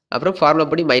 அப்புறம் ஃபார்முலா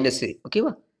படி மைனஸு.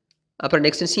 ஓகேவா, அப்புறம்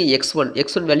நெக்ஸ்ட்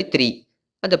x1 வேல்யூ 3.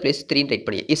 அந்த பிளேஸ் 3 ரைட்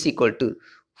பண்ணிங்க. Is equal to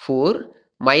 4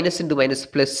 -×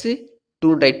 plus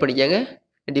 2 right பண்ணிக்கோங்க.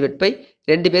 டிவைட் பை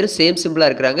 2 பேரும் சேம் சிம்பிளாக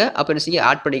இருக்கிறாங்க. அப்போ என்ன செய்ய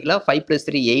ஆட் பண்ணிக்கலாம். 5 +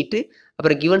 3 8.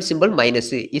 அப்புறம் given simple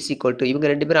minus is equal to இவங்க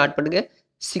 2 பேரும் ஆட் பண்ணுங்கள்.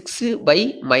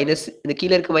 6/- இந்த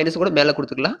கீழே இருக்க மைனஸ் கூட மேலே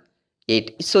கொடுத்துக்கலாம் 8.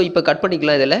 ஸோ இப்போ கட்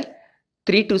பண்ணிக்கலாம். இதில்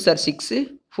 3 2s are 6,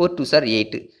 4 2s are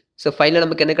 8. So ஃபைனலாக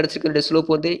நமக்கு என்ன கிடச்சிருக்கு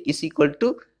ஸ்லோப் வந்து இஸ் ஈக்குவல் டு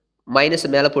மைனஸ்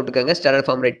மேலே போட்டுக்கோங்க. ஸ்டாண்டர்ட்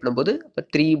ஃபார்ம் ரைட் பண்ணும்போது அப்போ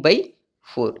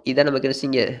 3/4. இதான் நமக்கு என்ன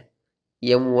செய்யுங்க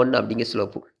m1 அப்படிங்கிற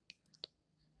slope.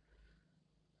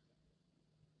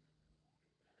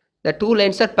 The two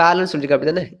lines are parallel சொல்லிருக்கு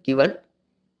அப்படி தானே, given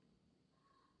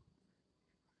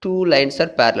two lines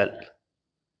are parallel.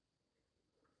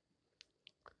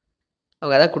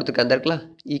 அவங்க அதான் கொடுத்துருக்காங்க அந்த இருக்கலாம்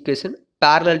equation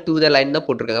parallel to the line தான்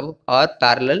போட்டிருக்காங்க. or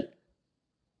parallel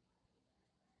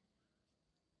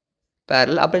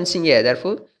அப்படின்னு செய்யுங்க.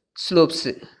 therefore slopes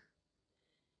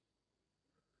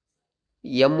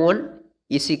m1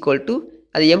 is equal to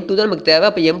அது m2 தான் நமக்கு தேவை.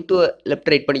 அப்போ m2 லெஃப்ட்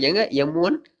ரைட் பண்ணிக்கோங்க,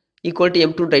 m1 equal to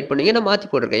m2 right பண்ணிங்க. நான் மாற்றி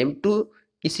போட்டிருக்கேன் m2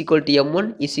 is equal to m1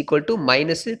 is equal to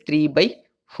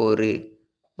 -3/4.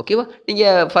 ஓகேவா?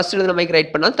 நீங்கள் ஃபர்ஸ்ட் எழுதுன மாதிரி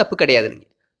ரைட் பண்ணாலும் தப்பு கிடையாது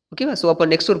நீங்கள். ஓகேவா? ஸோ அப்போ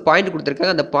நெக்ஸ்ட் ஒரு பாயிண்ட்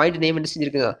கொடுத்துருக்காங்க. அந்த பாயிண்ட் நேம் என்ன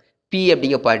செஞ்சுருக்காங்க, பி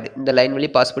அப்படிங்கிற பாயிண்ட். இந்த லைன்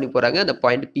வழியே பாஸ் பண்ணி போகிறாங்க. அந்த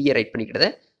பாயிண்ட் பியை ரைட் பண்ணிக்கிறத.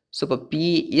 ஸோ இப்போ பி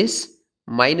இஸ்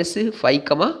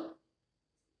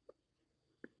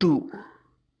 -5,2.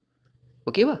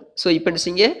 ஓகேவா? ஸோ இப்போ என்ன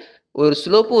செய்யுங்க, ஒரு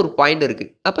ஸ்லோப்பும் ஒரு பாயிண்ட்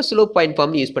இருக்குது. அப்போ ஸ்லோப் பாயிண்ட்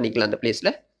ஃபார்ம் யூஸ் பண்ணிக்கலாம் அந்த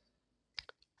பிளேஸில்.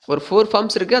 ஒரு 4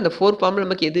 ஃபார்ம்ஸ் இருக்குது. அந்த 4 ஃபார்மில்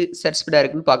நமக்கு எது சாட்டிஸ்ஃபைடாக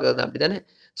இருக்குன்னு பார்க்குறது தான், அப்படி தானே?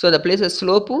 ஸோ அந்த பிளேஸில்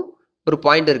ஸ்லோப்பும் ஒரு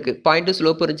பாயிண்ட் இருக்குது. பாயிண்ட்டு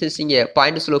ஸ்லோப்பு இருந்துச்சுங்க,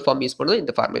 பாயிண்ட் ஸ்லோப் ஃபார்ம் யூஸ் பண்ணுவோம்.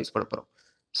 இந்த ஃபார்மை யூஸ் பண்ண போகிறோம்.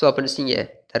 ஸோ அப்போ நினச்சிங்க,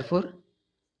 therefore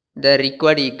the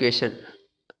required equation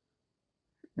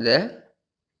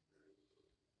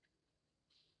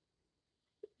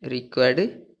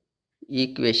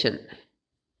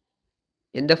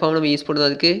எந்த ஃபார்ம் நம்ம யூஸ் பண்ணுவோம்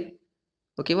அதுக்கு?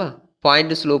 ஓகேவா?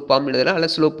 பாயிண்ட் ஸ்லோப் ஃபார்ம் எழுதலாம், அல்ல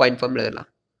ஸ்லோப் பாயிண்ட் ஃபார்ம் எழுதலாம்.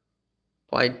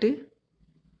 பாயிண்ட்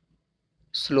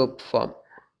ஸ்லோப் ஃபார்ம்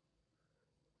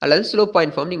அல்லது ஸ்லோப்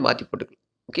பாயிண்ட் ஃபார்ம் நீங்கள் மாற்றி போட்டுக்கலாம்.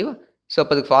 ஓகேவா? ஸோ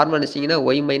அப்போ அதுக்கு ஃபார்ம் நினச்சிங்கன்னா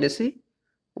y minus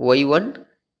y1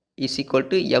 is equal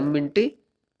to m into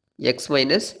x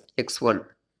minus x1.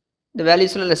 இந்த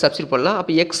வேல்யூஸ்லாம் இல்லை சப்ஸ்டிட் பண்ணலாம்.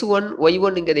 அப்போ x1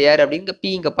 y1ங்கிறது யார் அப்படிங்க p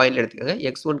இங்கே பாயிண்டில் எடுத்துக்கோங்க.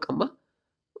 x1,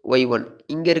 y1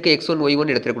 இங்கே இருக்க x1 y1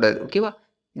 எடுத்துடக்கூடாது. ஓகேவா?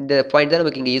 இந்த பாயிண்ட் தான்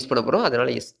நமக்கு இங்கே யூஸ் பண்ண போகிறோம்,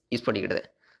 அதனால் யூஸ் பண்ணிக்கிட்டது.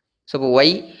 ஸோ இப்போ y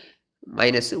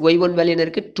மைனஸ் y1 வேல்யூ என்ன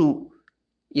இருக்குது, 2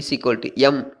 இஸ் ஈக்குவல் டு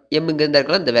m இங்கே இருந்தால்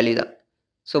இருக்கலாம் இந்த வேல்யூ தான்.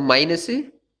 So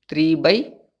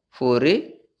 -3/4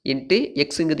 into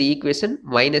எக்ஸுங்கிறது equation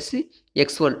minus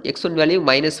x1 value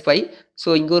 -5. So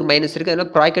இங்கே ஒரு மைனஸ் இருக்குது,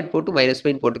 அதனால் ப்ராக்கெட் போட்டு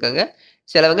 -5 போட்டுக்காங்க.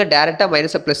 சிலவங்க டேரெக்டாக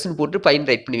மைனஸை ப்ளஸ்ன்னு போட்டு ஃபைன்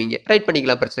ரைட் பண்ணுவீங்க. ரைட்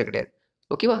பண்ணிக்கலாம், பிரச்சனை கிடையாது.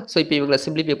 ஓகேவா? ஸோ இப்போ இவங்களை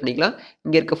சிம்பிளிஃபை பண்ணிக்கலாம்.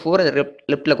 இங்கே இருக்க 4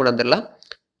 லெஃப்ட்டில் கொண்டு வந்துடலாம்.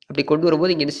 அப்படி கொண்டு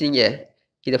வரும்போது இங்கே என்ன செய்யுங்க,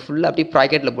 இதை ஃபுல்லாக அப்படியே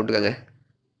ப்ராக்கெட்டில் போட்டுக்கோங்க.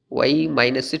 y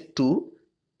 -2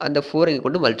 அந்த 4 இங்கே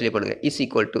கொண்டு மல்டிப்ளை பண்ணுங்கள் இஸ்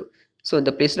ஈக்குவல் டு. ஸோ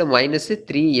இந்த பிளேஸில்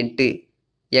 -3 இன்ட்டு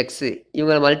எக்ஸு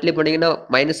இவங்களை மல்டிப்ளை பண்ணிங்கன்னா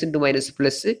minus into minus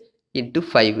plus into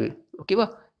 5. ஓகேவா?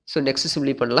 ஸோ நெக்ஸ்ட்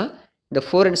சிம்பிளி பண்ணலாம். இந்த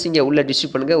 4 அண்ட்ஸ் இங்கே உள்ள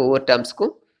டிஸ்ட்ரிபியூட் பண்ணுங்கள் ஒவ்வொரு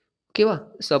டேர்ம்ஸ்க்கும். ஓகேவா?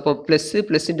 ஸோ அப்போ plus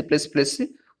into plus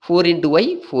 4 into y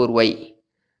 4y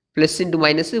plus into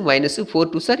minus 4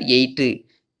 2 sir 8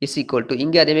 is equal to.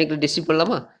 இங்கே அதேமாதிரி டிஸ்ட்ரிபியூட்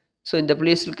பண்ணலாமா? ஸோ இந்த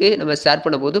பிளேஸுக்கு நம்ம ஷேர்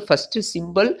பண்ணும்போது ஃபஸ்ட்டு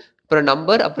சிம்பிள், அப்புறம்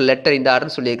நம்பர், அப்புறம் லெட்டர், இந்த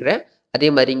ஆர்டர் சொல்லியிருக்கிறேன். அதே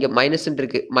மாதிரி இங்கே மைனஸ்ன்னு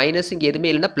இருக்குது. மைனஸ் இங்கே எதுவுமே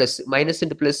இல்லைன்னா plus, minus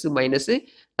into plus minus.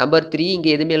 Number 3 இங்கே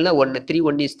எதுவுமே இல்லைன்னா 1, 3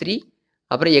 1 இஸ் 3.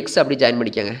 அப்புறம் எக்ஸ் அப்படி ஜாயின்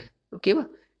பண்ணிக்கோங்க. ஓகேவா?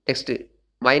 Next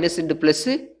minus into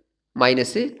plus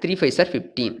minus 3 5 sir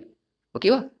 15.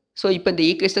 ஓகேவா? ஸோ இப்போ இந்த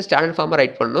ஈக்குவேஷன் ஸ்டாண்டர்ட் ஃபார்மாக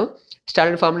ரைட் பண்ணணும்.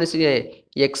 Standard ஃபார்ம்னு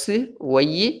x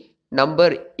Y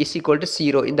number is equal to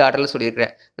 0 இந்த ஆர்டரில்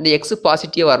சொல்லியிருக்கிறேன். அந்த எக்ஸு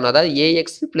பாசிட்டிவாக வரணும், அதாவது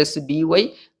ax plus BY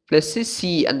plus C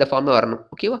அந்த ஃபார்மில் வரணும்.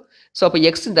 ஓகேவா? ஸோ அப்போ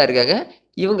எக்ஸ் இந்த இருக்காங்க,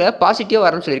 இவங்க பாசிட்டிவாக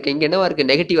வரணும்னு சொல்லியிருக்கேன். இங்கே என்னவா இருக்குது,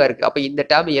 நெகட்டிவாக இருக்குது. அப்போ இந்த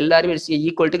டேர்ம் எல்லாருமே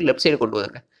ஈக்குவல் டு லெஃப்ட் சைடு கொண்டு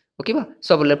வாங்க. ஓகேவா? ஸோ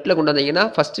அப்போ லெஃப்ட்டில் கொண்டு வந்தீங்கன்னா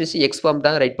ஃபஸ்ட்டு எக்ஸ் ஃபார்ம்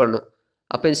தான் ரைட் பண்ணணும்.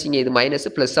 அப்போ இங்கே இது மைனஸ்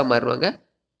ப்ளஸ்ஸாக மாறுவாங்க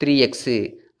 3x.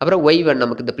 அப்புறம் y1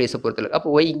 நமக்கு இந்த பிளேஸை பொறுத்தல. அப்போ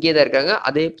y இங்கே தான் இருக்காங்க,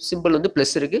 அதே சிம்பிள் வந்து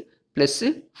ப்ளஸ் இருக்குது, ப்ளஸ்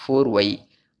 4y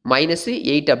மைனஸ்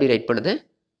 8 அப்படி ரைட் பண்ணுது.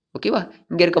 ஓகேவா?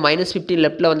 இங்கே இருக்க -15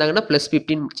 லெஃப்ட்டில் வந்தாங்கன்னா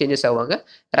 +15 சேஞ்சஸ் ஆவாங்க.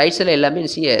 ரைட் சைடில் எல்லாமே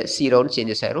 0ன்னு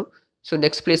சேஞ்சஸ் ஆயிரும். ஸோ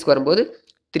நெக்ஸ்ட் பிளேஸ்க்கு வரும்போது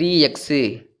 3x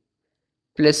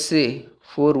ப்ளஸ்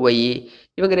 4y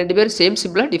இவங்க ரெண்டு பேரும் சேம்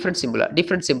சிம்பிளா டிஃப்ரெண்ட் சிம்பிள்.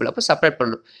 அப்போ செப்பரேட்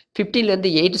பண்ணணும். 15லேருந்து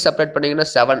 8 செப்பரேட் பண்ணிங்கன்னா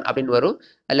 7 அப்படின்னு வரும்.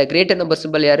 அதில் கிரேட்டர் நம்பர்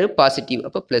சிம்பிள் யார், பாசிட்டிவ்.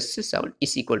 அப்போ +7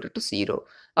 இஸ் ஈக்குவல் டு 0.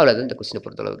 அவ்வளோதான் இந்த கொஸ்டினை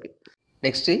பொறுத்தளவுக்கு.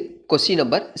 Next question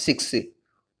number 6.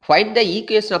 Find the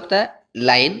equation of the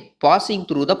line passing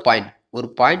through the point. ஒரு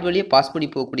பாயிண்ட் வழியே பாஸ் பண்ணி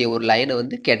போகக்கூடிய ஒரு லைனை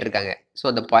வந்து கேட்டிருக்காங்க. ஸோ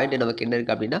அந்த பாயிண்ட் நமக்கு என்ன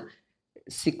இருக்குது அப்படின்னா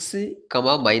 6,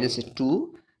 -2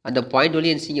 அந்த பாயிண்ட்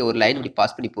வழியே என்ன ஒரு லைன் இப்படி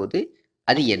பாஸ் பண்ணி போகுது,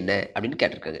 அது என்ன அப்படின்னு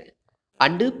கேட்டிருக்காங்க.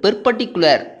 And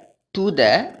perpendicular to the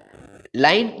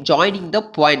line joining the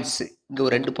points. இங்கே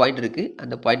ஒரு 2 பாயிண்ட் இருக்குது.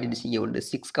 அந்த பாயிண்ட் என்ன ஒன்று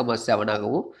 6,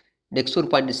 7 நெக்ஸ்ட் ஒரு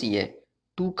பாயிண்ட் என்ன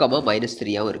 2,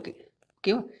 -3 இருக்குது.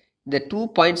 ஓகேவா? இந்த 2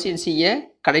 பாயிண்ட்ஸ் என்ன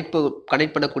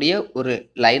கனெக்ட் பண்ணக்கூடிய ஒரு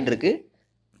லைன் இருக்குது.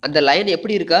 அந்த லைன்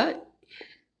எப்படி இருக்கா,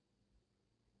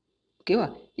 ஓகேவா?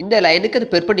 இந்த லைனுக்கு அது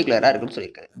பெர்பண்டிகுலராக இருக்குன்னு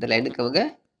சொல்லியிருக்காங்க. இந்த லைனுக்கு அவங்க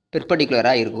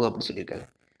பெர்பண்டிகுலராக இருக்கும் அப்படின்னு சொல்லியிருக்காங்க.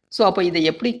 ஸோ அப்போ இதை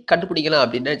எப்படி கண்டுபிடிக்கலாம்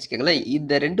அப்படின்னு வச்சுக்கோங்களேன்,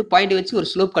 இந்த 2 பாயிண்ட் வச்சு ஒரு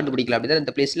ஸ்லோப் கண்டுபிடிக்கலாம் அப்படிதான்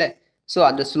இந்த பிளேஸில். ஸோ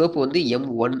அந்த ஸ்லோப் வந்து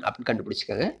M1 அப்படின்னு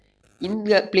கண்டுபிடிச்சிக்கோங்க.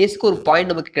 இந்த பிளேஸ்க்கு ஒரு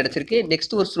பாயிண்ட் நமக்கு கிடைச்சிருக்கு.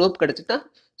 நெக்ஸ்ட் ஒரு ஸ்லோப் கிடைச்சிட்டா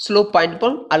ஸ்லோப் பாயிண்ட்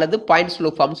ஃபார்ம் அல்லது பாயிண்ட்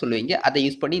ஸ்லோப் ஃபார்ம் சொல்லுவீங்க. அதை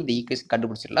யூஸ் பண்ணி இந்த ஈக்குவேஷன்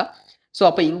கண்டுபிடிச்சிடலாம். ஸோ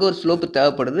அப்போ இங்கே ஒரு ஸ்லோப்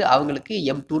தேவைப்படுது, அவங்களுக்கு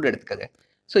M2ன்னு எடுத்துக்கோங்க.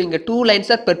 ஸோ இங்கே 2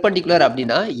 லைன்ஸ் ஆர் பெர்பெண்டிகுலர்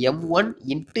அப்படின்னா M1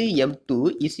 into M2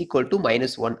 is equal to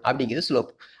 -1 அப்படிங்கிறது ஸ்லோப்.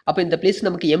 அப்போ இந்த பிளேஸ்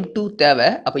நமக்கு M2 தேவை.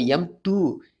 அப்போ M2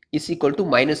 இஸ் ஈக்குவல் டு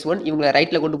 -1 இவங்களை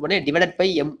ரைட்டில் கொண்டு போனேன் டிவைடட் பை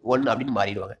M1 அப்படின்னு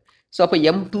மாறிடுவாங்க. ஸோ அப்போ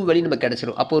M2 வெளியே நமக்கு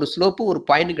கிடைச்சிரும். அப்போ ஒரு ஸ்லோப்பு ஒரு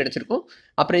பாயிண்ட் கிடைச்சிருக்கும்.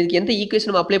 அப்புறம் இதுக்கு எந்த ஈக்குவேஷன்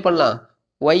நம்ம அப்ளை பண்ணலாம்?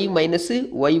 y minus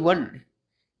y1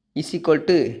 is equal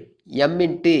to m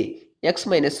into x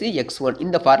minus x1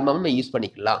 இந்த ஃபார்முலா நம்ம யூஸ்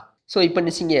பண்ணிக்கலாம். ஸோ இப்போ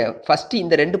நினச்சிங்க ஃபஸ்ட்டு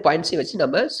இந்த 2 பாயிண்ட்ஸையும் வச்சு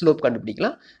நம்ம ஸ்லோப்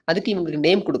கண்டுபிடிக்கலாம். அதுக்கு இவங்களுக்கு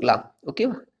நேம் கொடுக்கலாம்.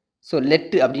 ஓகேவா? ஸோ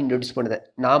லெட் அப்படின்னு இன்ட்ரோடியூஸ் பண்ணுது,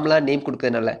 நாமளாக நேம்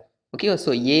கொடுக்கறதுனால. ஓகேவா?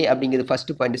 ஸோ ஏ அப்படிங்கிறது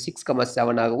ஃபஸ்ட்டு பாயிண்ட்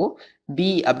 6,7 ஆகவும், பி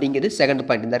அப்படிங்கிறது செகண்ட்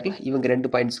பாயிண்ட் இந்த இருக்குல்ல, இவங்க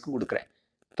 2 பாயிண்ட்ஸ்க்கு கொடுக்குறேன்.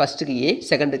 ஃபஸ்ட்டுக்கு ஏ,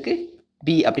 செகண்டுக்கு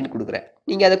பி அப்படின்னு கொடுக்குறேன்.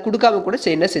 நீங்கள் அதை கொடுக்காம கூட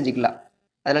என்ன செஞ்சுக்கலாம்,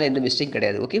 அதனால் எந்த மிஸ்டேக்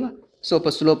கிடையாது. ஓகேவா? ஸோ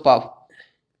இப்போ ஸ்லோப் ஆஃப்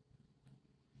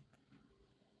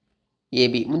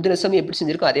ஏபி முந்தின சம் எப்படி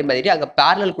செஞ்சிருக்கோம் அதே மாதிரி அங்கே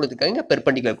பேரலல் கொடுத்துருக்காங்க, இங்கே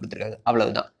பெர்பெண்டிகுலர் கொடுத்துருக்காங்க,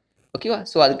 அவ்வளவுதான். ஓகேவா?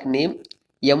 ஸோ அதுக்கு நேம்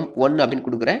M1 அப்படின்னு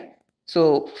கொடுக்குறேன். So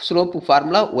slope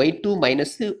formula y2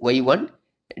 minus y1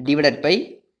 divided by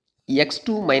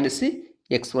x2 minus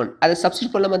x1. அதை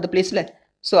சப்ஸ்டியூட் பண்ணலாமா அந்த பிளேஸில்?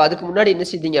 ஸோ அதுக்கு முன்னாடி என்ன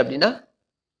செஞ்சீங்க அப்படின்னா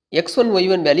x1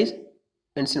 y1 வேல்யூஸ்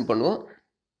மென்ஷன் பண்ணுவோம்,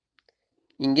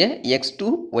 இங்கே x2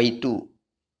 y2.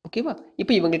 ஓகேவா?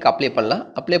 இப்போ இவங்களுக்கு அப்ளை பண்ணலாம்.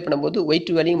 அப்ளை பண்ணும்போது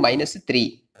y2 வேல்யூ -3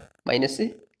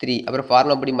 அப்புறம்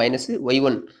ஃபார்முலா படி minus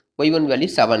y1 value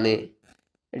 7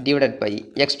 divided by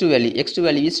x2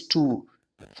 value is 2.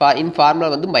 In formula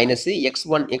வந்து மைனஸ்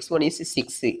x1 இஸ்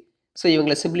 6. ஸோ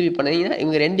இவங்களை சிம்பிளிஃபை பண்ணீங்கன்னா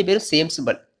இவங்க 2 பேரும்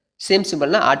சேம்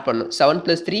சிம்பிள்னா ஆட் பண்ணும். 7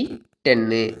 + 3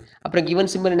 10. அப்புறம்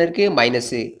கிவன் சிம்பிள் என்ன இருக்குது?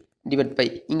 மைனஸு டிவைட் பை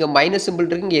இங்கே மைனஸ் சிம்பிள்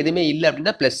இருக்குது, இங்கே எதுவுமே இல்லை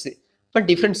அப்படின்னா ப்ளஸ். இப்போ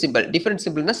டிஃப்ரெண்ட்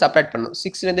சிம்பிள்னா செப்பரேட் பண்ணணும்.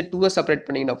 6லேருந்து 2 செப்பரேட்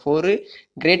பண்ணிங்கன்னா 4,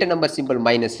 கிரேட்டர் நம்பர் சிம்பிள்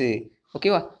மைனஸு.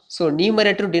 ஓகேவா? ஸோ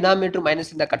நியூமரேட்டரும் டினாமினேட்டரும் மைனஸ்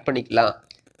இருந்தால் கட் பண்ணிக்கலாம்.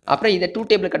 அப்புறம் இதை 2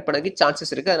 டேபிள் கட் பண்ணதுக்கு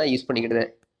சான்சஸ் இருக்குது, அதனால் யூஸ் பண்ணிக்கிடுது.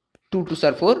 2 2s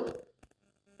are 4,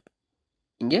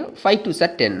 இங்கே 5 2s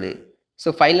are 10. ஸோ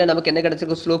 5ல் நமக்கு என்ன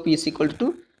கிடச்சிருக்கும்? Slope is equal to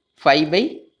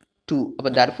 5/2. அப்போ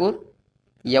therefore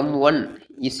M1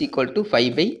 is equal to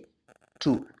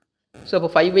 5/2. So அப்போ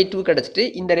 5/2 கிடச்சிட்டு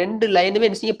இந்த 2 லைனுமே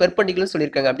என்ன செய்ய பெர்பெண்டிகுலர்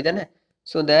சொல்லியிருக்காங்க, அப்படி தானே?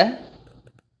 ஸோ இந்த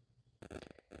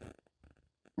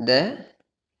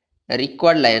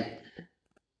required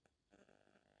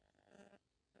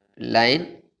லைன்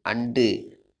அண்டு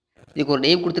இதுக்கு ஒரு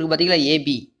நேம் கொடுத்துருக்கு பார்த்தீங்களா,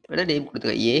 ஏபி வேணா நேம்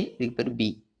கொடுத்துருங்க. ஏ இதுக்கு பேர் B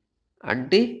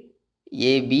and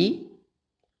AB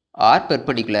R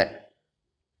perpendicular.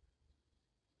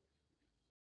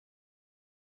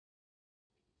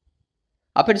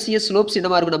 அப்போ செய்ய ஸ்லோப்ஸ்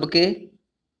என்னமா இருக்கும் நமக்கு?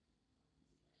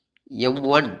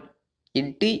 M1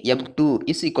 into M2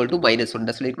 is equal to -1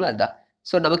 தான் சொல்லியிருக்கோம், அதுதான்.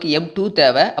 ஸோ நமக்கு M2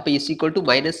 தேவை. அப்போ is equal to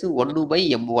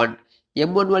 -1/M1.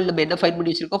 M1 value நம்ம என்ன ஃபைண்ட்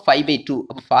பண்ணி வச்சிருக்கோம்? 5/2.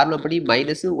 அப்போ ஃபார்முலா படி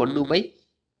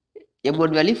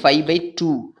 -1/M1 வேல்யூ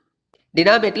 5/2.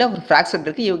 டினாமினேட்டில் ஒரு ஃப்ராக்ஷன்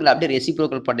இருக்குது, இவங்களை அப்படியே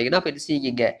ரெசிப்ரோக்கல் பண்ணிங்கன்னா அப்போ என்ன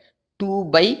செய்யுங்க?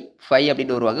 2/5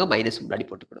 அப்படின்னு வருவாங்க, மைனஸ் முன்னாடி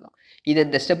போட்டுக்கிடலாம். இது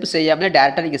இந்த ஸ்டெப் செய்யாமல்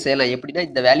டேரெக்டாக நீங்கள் செய்யலாம். எப்படின்னா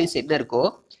இந்த வேல்யூஸ் என்ன இருக்கோ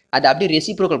அதை அப்படியே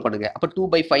ரெசிப்ரோக்கல் பண்ணுங்க. அப்போ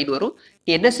 2/5 வரும்.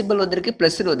 என்ன சிம்பிள் வந்திருக்கு?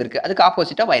 ப்ளஸ்ன்னு வந்திருக்கு, அதுக்கு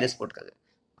ஆப்போசிட்டாக மைனஸ் போட்டுக்காங்க.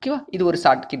 ஓகேவா? இது ஒரு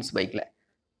ஷார்ட் கிட்ஸ் பைக்கில்.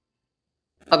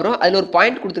 அப்புறம் அதில் ஒரு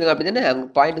பாயிண்ட் கொடுத்துருங்க, அப்படி தானே? அவங்க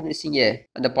பாயிண்ட் வந்து நிச்சயங்க,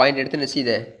 அந்த பாயிண்ட் எடுத்து நிச்சயம்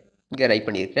இதை இங்கே ரைட்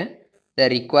பண்ணியிருக்கேன். த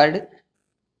ரிக்வயர்டு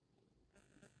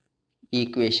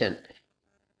ஈக்குவேஷன்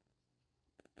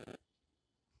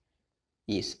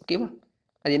இஸ். ஓகேவா?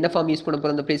 அது என்ன ஃபார்ம் யூஸ் பண்ண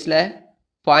போகிறோம் அந்த பிளேஸில்?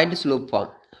 Point slope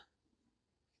form.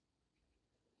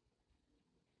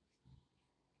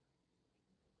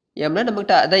 ஏன்னா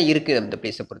நம்மகிட்ட அதான் இருக்குது அந்த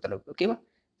பிளேஸை பொறுத்தளவுக்கு. ஓகேவா?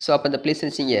 ஸோ அப்போ அந்த பிளேஸ்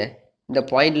நினச்சிங்க, இந்த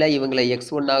பாயிண்டில் இவங்களை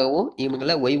x1 ஆகவும்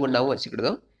இவங்களை y1 ஆகவும்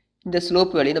வச்சுக்கிட்டோம். இந்த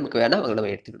ஸ்லோப் வேலையை நமக்கு வேணால் அவங்கள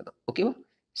நம்ம எடுத்துக்கிட்டோம். ஓகேவா?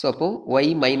 ஸோ அப்போது y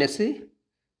minus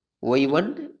y1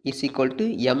 is equal to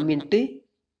m into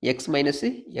x minus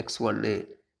x1.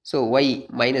 So y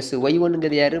minus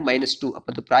y1ங்கிறது யார்? -2. அப்போ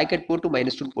இந்த ப்ராக்கெட் போட்டு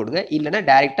 -2 போடுங்க, இல்லைனா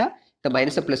டேரெக்டாக இந்த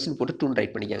மைனஸை ப்ளஸ்ன்னு போட்டு 2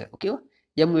 ரைட் பண்ணிக்காங்க. ஓகேவா?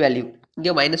 m வேல்யூ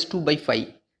இங்கே -2/5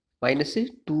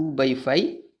 -2/5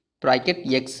 bracket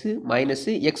x minus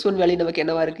x1 value நமக்கு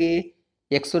என்னவா இருக்குது?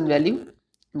 x1 வேல்யூ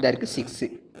இந்த இருக்குது 6.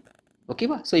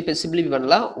 ஓகேவா? ஸோ இப்போ சிம்பிளிஃபை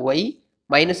பண்ணலாம். y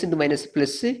minus into minus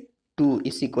plus 2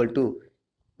 is equal to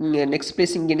next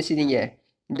place இங்கே என்ன செய்வீங்க?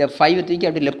 இந்த 5 தூக்கி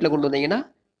அப்படி லெஃப்ட்டில் கொண்டு வந்தீங்கன்னா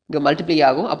இங்கே மல்டிப்ளை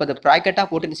ஆகும். அப்போ அந்த ப்ராக்கெட்டாக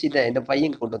போட்டு நிச்சயம் இந்த 5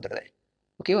 இங்கே கொண்டு வந்துடுறேன்.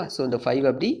 ஓகேவா? ஸோ இந்த 5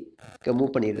 அப்படி இங்கே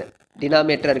மூவ் பண்ணிடுறேன்.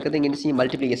 டினாமினேட்டராக இருக்கிறது இங்கே நிச்சயம்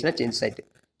மல்டிப்ளிகேஷனாக சேஞ்ச் ஆகிட்டு.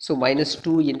 So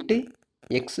 -2 into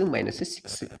x minus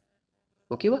 6.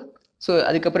 ஓகேவா? ஸோ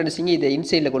அதுக்கப்புறம் என்ன செய்யுங்க, இதை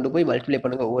இன்சைடில் கொண்டு போய் மல்டிப்ளை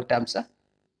பண்ணுங்கள் ஒவ்வொரு டேர்ம்ஸாக.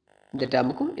 இந்த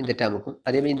டேர்முக்கும் இந்த டேர்முக்கும்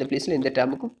அதேமாதிரி இந்த பிளேஸில் இந்த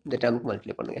டேர்முக்கும் இந்த டேர்முக்கும்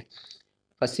மல்டிப்ளை பண்ணுங்கள்.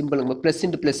 First சிம்பிளுங்க plus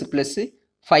into plus plus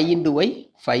 5 into Y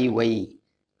 5y,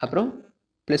 அப்புறம்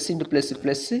plus into plus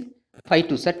plus 5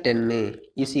 2 sir 10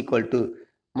 is equal to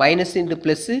minus into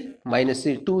plus minus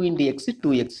 2 into x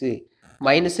 2x,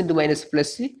 minus into minus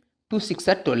plus 2 6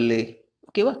 sir 12.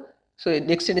 ஓகேவா? ஸோ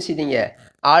நெக்ஸ்ட் என்ன செய்வீங்க,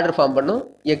 order form பண்ணணும்.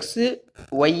 X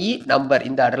Y number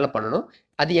இந்த ஆர்டரில் பண்ணணும்.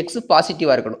 அது x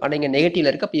பாசிட்டிவாக இருக்கணும். ஆனால் இங்கே நெகட்டிவில்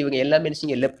இருக்குது. அப்போ இவங்க எல்லாமே என்ன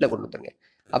செய்யுங்க, லெஃப்ட்டில் கொண்டு வந்துருங்க.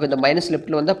 அப்போ இந்த மைனஸ்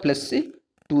லெஃப்ட்டில் வந்தால் ப்ளஸ்ஸு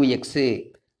 2x,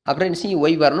 அப்புறம் என்ன செய்யும்,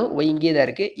 ஒய் வரணும். ஒய் இங்கே தான்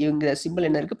இருக்குது. இவங்க சிம்பிள்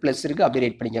என்ன இருக்குது, ப்ளஸ் இருக்குது. அப்படி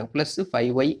ரைட் பண்ணிக்காங்க. Plus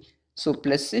 5y, so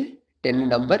plus 10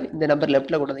 number. இந்த நம்பர்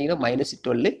லெஃப்ட்டில் கொண்டு வந்தீங்கன்னா மைனஸ்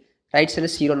 12, ரைட்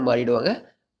சைடில் 0ன்னு மாறிடுவாங்க.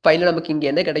 ஃபைனல் நமக்கு இங்கே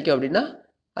என்ன கிடைக்கும் அப்படின்னா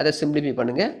அதை சிம்பிளிஃபை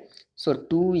பண்ணுங்கள். ஸோ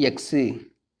 2x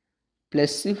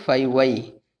ப்ளஸ்ஸு 5y,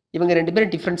 இவங்க ரெண்டு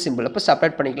பேரும் டிஃப்ரெண்ட் சிம்பிள், அப்போ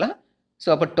செப்பரேட் பண்ணிக்கலாம். ஸோ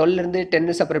அப்போ 12லேருந்து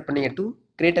 10 செப்பரேட் பண்ணிங்க 2,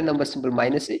 greater number simple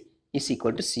minus is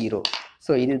equal to 0.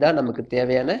 So இதுதான் நமக்கு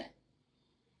தேவையான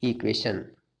ஈக்குவேஷன்.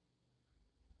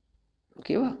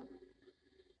 ஓகேவா?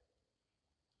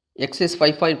 எக்ஸஸ்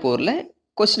 5.4ல்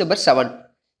கொஸ்டின் நம்பர் 7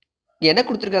 என்ன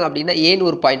கொடுத்துருக்காங்க அப்படின்னா, ஏன்னு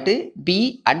ஒரு point, B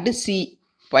and C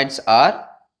points R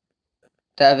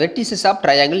the vertices of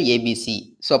triangle ABC.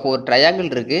 So அப்போ ஒரு ட்ரையாங்கிள்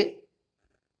இருக்குது.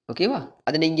 ஓகேவா?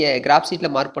 அது நீங்கள் கிராஃப்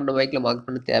ஷீட்டில் மார்க் பண்ண வைக்கில் மார்க்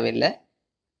பண்ண தேவையில்லை.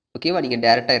 ஓகேவா? நீங்கள்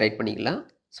டேரெக்டாக ரைட் பண்ணிக்கலாம்.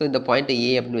 ஸோ இந்த பாயிண்ட்டை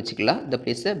ஏ அப்படின்னு வச்சுக்கலாம். இந்த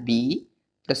பிளேஸை பி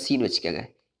ப்ளஸ் சின்னு வச்சுக்கோங்க.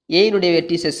 ஏனுடைய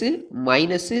வெர்டிசஸ்ஸு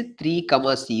மைனஸு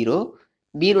 3,0,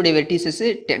 பியினுடைய வெர்டிசஸ்ஸு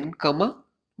 10,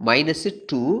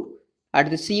 -2,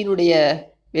 அடுத்து சியினுடைய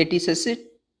வெர்டிசஸ்ஸு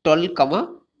 12,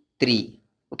 3.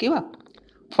 ஓகேவா?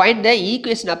 Find the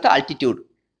equation of the altitude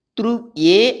through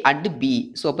A and B.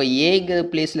 So அப்போ ஏங்கிற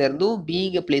பிளேஸில் இருந்தும்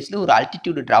பிங்கிற பிளேஸில் ஒரு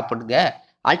அல்டிடியூடு ட்ரா பண்ணுங்க.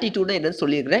 அல்டிடியூட்னா என்னன்னு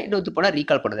சொல்லியிருக்கிறேன், இன்னொரு போனால்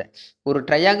ரீகால் பண்ணுறேன். ஒரு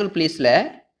ட்ரையாங்கிள் பிளேஸில்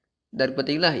இந்த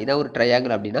பார்த்தீங்களா, இதான் ஒரு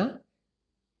ட்ரையாங்கிள் அப்படின்னா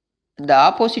இந்த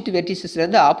ஆப்போசிட்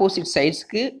வெர்டிசஸ்லேருந்து ஆப்போசிட்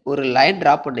சைட்ஸ்க்கு ஒரு லைன்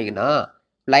ட்ரா பண்ணிங்கன்னா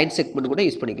லைன் செக்மெண்ட் கூட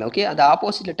யூஸ் பண்ணிக்கலாம். ஓகே, அந்த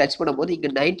ஆப்போசிட்டில் டச் பண்ணும்போது இங்கே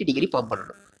 90 டிகிரி ஃபார்ம்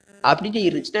பண்ணணும். அப்படின்னு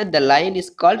இருந்துச்சுன்னா இந்த லைன்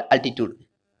இஸ் கால்ட் அல்டிடியூட்.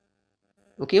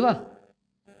 ஓகேவா?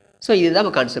 ஸோ இதுதான்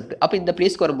நம்ம கான்செப்ட். அப்போ இந்த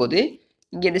பிளேஸ்க்கு வரும்போது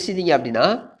இங்கே என்ன செய்வீங்க அப்படின்னா,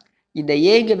 இந்த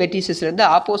ஏங்க வெர்டிசஸ்லேருந்து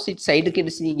ஆப்போசிட் சைடுக்கு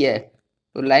என்ன செய்வீங்க,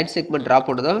 ஒரு லைன் செக்மெண்ட் ட்ரா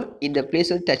பண்ணதும் இந்த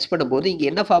பிளேஸ் வந்து டச் பண்ணும்போது இங்கே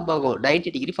என்ன ஃபார்ம் ஆகும்,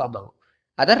 90 டிகிரி ஃபார்ம் ஆகும்.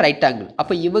 அதான் ரைட் ஆங்கிள்.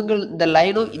 அப்போ இவங்க இந்த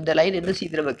லைனும் இந்த லைன் என்ன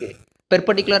செய்யுது, நமக்கு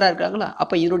பெர்பெண்டிகுலராக இருக்காங்களா.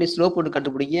 அப்போ இதனுடைய ஸ்லோப் ஒன்று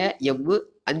கண்டுபிடிங்க, எம்மு,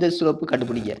 அந்த ஸ்லோப்பு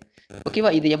கண்டுபிடிங்க. ஓகேவா?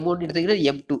 இது M1 எடுத்தீங்கன்னா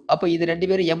M2. அப்போ இது ரெண்டு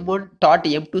பேரும் M1 dot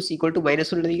M2 equal to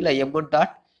 -1 எழுதிங்களா. M1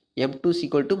 dot M2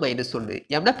 equal to -1,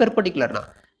 எம்னா பெர்பெண்டிகுலர்னா.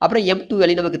 அப்புறம் M2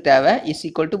 வேல்யூ நமக்கு தேவை, is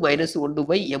equal to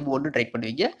 -1/M1 try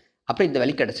பண்ணுவீங்க. அப்புறம் இந்த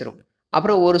வேல்யூ கிடச்சிரும்.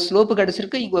 அப்புறம் ஒரு ஸ்லோப்பு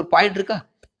கிடச்சிருக்கு, இங்கே ஒரு பாயிண்ட் இருக்கா.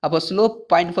 அப்போ ஸ்லோப்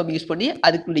பாயிண்ட் ஃபார்ம் யூஸ் பண்ணி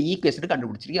அதுக்குள்ள ஈக்குவேஷன்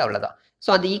கண்டுபிடிச்சிருக்கீங்க, அவ்வளோதான். ஸோ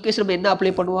அந்த ஈக்குவேஷன் நம்ம என்ன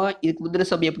அப்ளை பண்ணுவோம், இதுக்கு முந்தின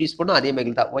சம் எப்படி யூஸ் பண்ணோம் அதே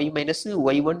மாதிரி தான். y minus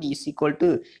y1 is equal to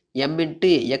m into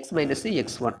X minus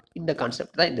x1. இந்த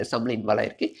கான்செப்ட் தான் இந்த சம்மில் இன்வால்வ்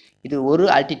ஆயிருக்கு. இது ஒரு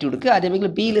ஆல்டிடியூடுக்கு, அதே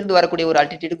மாதிரி பியிலிருந்து வரக்கூடிய ஒரு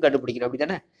ஆல்டிடியூடுக்கு கண்டுபிடிக்கணும், அப்படி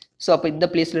தானே. ஸோ அப்போ இந்த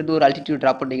பிளேஸ்லேருந்து ஒரு ஆல்டிடியூட்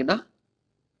ட்ராப் பண்ணிங்கன்னா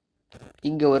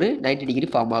இங்கே ஒரு 90 டிகிரி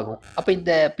ஃபார்ம் ஆகும். அப்போ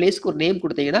இந்த பிளேஸ்க்கு ஒரு நேம்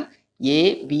கொடுத்தீங்கன்னா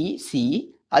ஏபிசி,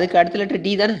 அதுக்கு அடுத்த லெட்டர்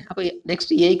டி தானே. அப்போ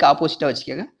நெக்ஸ்ட் ஏக்கு ஆப்போசிட்டாக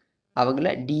வச்சுக்கோங்க, அவங்கள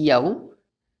டியாவும்,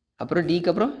 அப்புறம் டிக்கு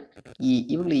அப்புறம் இ,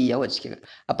 இவங்களை ஈயாவும் வச்சுக்கோங்க.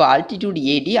 அப்போ altitude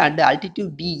AD and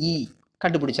altitude DE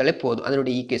கண்டுபிடிச்சாலே போதும்,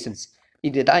 அதனுடைய ஈக்குவேஷன்ஸ்.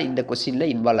 இதுதான் இந்த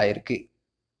கொஸ்டினில் இன்வால்வ் ஆயிருக்கு.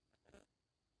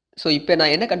 ஸோ இப்போ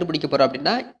நான் என்ன கண்டுபிடிக்க போகிறேன்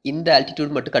அப்படின்னா, இந்த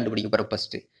ஆல்டிடியூட் மட்டும் கண்டுபிடிக்க போகிறேன்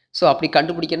ஃபஸ்ட்டு. ஸோ அப்படி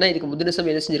கண்டுபிடிக்கணும்னா இதுக்கு முந்தின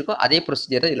சம் என்ன செஞ்சிருக்கோம் அதே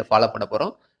ப்ரொசீஜர் தான் இதில் ஃபாலோ பண்ண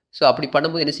போகிறோம். ஸோ அப்படி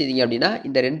பண்ணும்போது என்ன செய்வீங்க அப்படின்னா,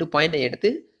 இந்த 2 பாயிண்டை எடுத்து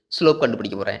ஸ்லோப்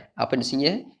கண்டுபிடிக்க போகிறேன். அப்போ என்ன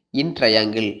செய்யுங்க, இன்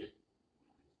ட்ரையாங்கிள்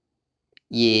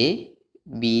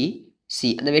ஏபிசி,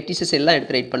 அந்த வெர்டிசஸ் எல்லாம்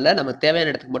எடுத்து ரைட் பண்ணல, நமக்கு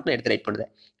தேவையான இடத்துக்கு மட்டும் எடுத்து ரைட்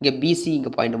பண்ணுறேன். இங்கே பிசி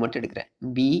இங்கே பாயிண்டை மட்டும் எடுக்கிறேன்.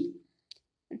 பி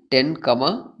 10,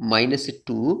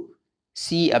 -2,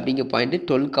 சி அப்படிங்கிற பாயிண்ட்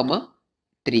 12,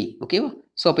 3. ஓகேவா?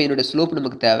 ஸோ அப்போ என்னோட ஸ்லோப்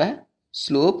நமக்கு தேவை,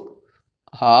 ஸ்லோப்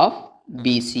ஆஃப்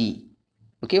பிசி.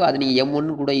 ஓகேவா? அதை நீங்கள்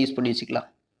M1 கூட யூஸ் பண்ணி வச்சுக்கலாம்.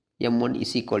 M1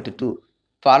 is equal to 2.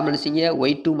 Formula செய்யுங்க,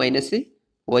 y2 மைனஸ்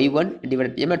y1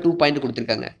 டிவைட், ஏன்னா 2 பாயிண்ட்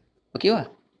கொடுத்துருக்காங்க. ஓகேவா?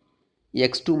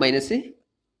 x2 minus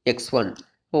x1.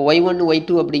 இப்போ y1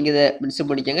 y2 அப்படிங்கிறத மென்ஷன்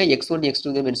பண்ணிக்கோங்க, x1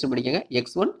 x2 மென்ஷன் பண்ணிக்கோங்க.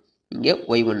 x1 இங்கே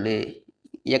y1,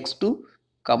 x2,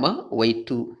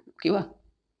 y2. ஓகேவா?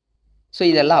 ஸோ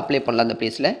இதெல்லாம் அப்ளை பண்ணலாம் அந்த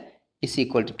பிளேஸில். Is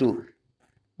equal to 2.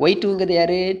 y2ங்கிறது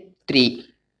யார், 3,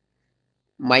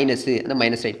 மைனஸு, அந்த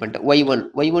மைனஸ் ரைட் பண்ணிட்டேன்.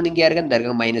 y1 இங்கே யாருங்க இந்த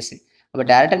இருக்காங்க மைனஸு. அப்போ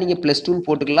டேரெக்டாக நீங்கள் +2ன்னு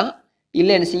போட்டுக்கலாம்.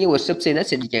 இல்லை என்ன செய்யுங்க, ஒரு ஸ்டெப் செய்தால்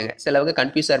செஞ்சுக்கோங்க. சிலவங்க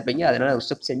கன்ஃபியூஸாக இருப்பீங்க, அதனால் ஒரு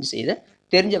ஸ்டெப் செஞ்சு செய்த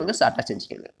தெரிஞ்சவங்க ஷார்ட்டாக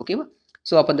செஞ்சுக்கோங்க. ஓகேவா?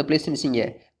 ஸோ அப்போ அந்த பிளேஸ் என்ன செய்யுங்க,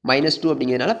 -2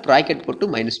 அப்படிங்கிறதுனால ப்ராக்கெட் போட்டு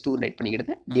 -2 right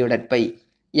பண்ணிக்கிடுது, divided by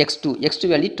x2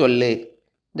 value 12,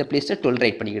 இந்த பிளேஸில் 12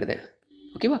 ரைட் பண்ணிக்கிடுது.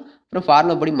 ஓகேவா? அப்புறம்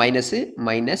ஃபார்முலா படி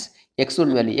minus x1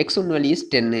 value is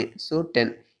 10. So 10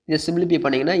 இதை சிம்பிளிஃபை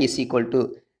பண்ணிங்கன்னா is equal to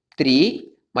 3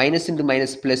 minus into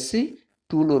minus plus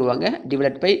 2ன்னு வருவாங்க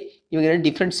டிவைட் பை இவங்க ரெண்டு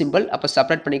டிஃப்ரெண்ட் சிம்பிள் அப்போ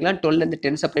செப்பரேட் பண்ணிக்கலாம் 12லேருந்து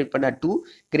 10 செப்பரேட் பண்ணால் 2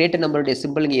 கிரேட்டர் நம்பருடைய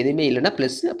சிம்பிள் இங்கே எதுவுமே இல்லைன்னா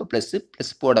ப்ளஸ் அப்போ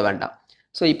ப்ளஸ் போட வேண்டாம்.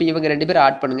 ஸோ இப்போ இவங்க ரெண்டு பேரும்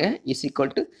ஆட் பண்ணுங்கள் is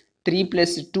equal to 3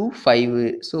 + 2 5.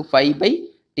 So 5 by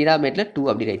டினாமினேட்டரில் 2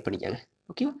 அப்படி ரைட் பண்ணிக்காங்க.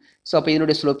 ஓகேவா? ஸோ அப்போ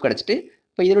இதனுடைய ஸ்லோப் கிடச்சிட்டு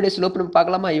இப்போ இதனுடைய ஸ்லோப் நம்ம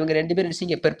பார்க்கலாமா? இவங்க ரெண்டு பேரும்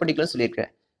நினச்சிங்க பெர்பெண்டிகுலர்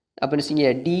சொல்லியிருக்கிறேன். அப்போ நினச்சிங்க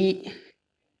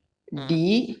டி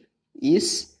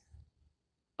இஸ்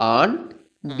ஆன்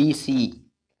பிசி.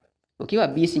 ஓகேவா?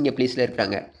 பிசி இங்கே ப்ளேஸில்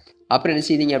இருக்காங்க. அப்புறம் என்ன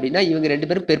செய்தீங்க அப்படின்னா இவங்க ரெண்டு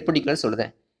பேரும் பெர்பெண்டிகுலர்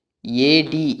சொல்லுதேன்.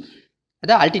 ஏடி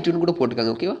அதான் அல்டிடியூட்னு கூட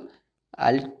போட்டுக்காங்க. ஓகேவா?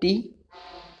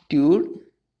 Altitude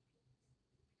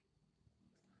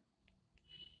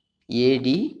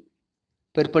AD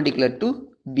perpendicular to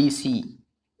PC.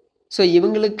 So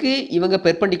இவங்க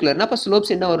பெர்பெண்டிகுலர்னா அப்போ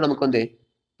ஸ்லோப்ஸ் என்ன வரும் நமக்கு வந்து?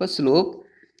 இப்போ ஸ்லோப்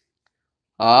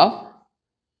ஆஃப்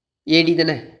ஏடி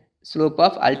தானே, slope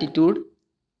of altitude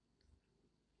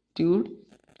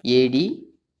AD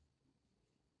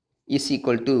is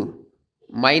equal to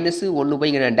 -1 by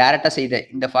இங்கே நான் டேரெக்டாக செய்தேன்.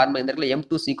 இந்த ஃபார்முலா இந்த இடத்துல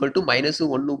m2 equal to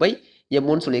 -1 by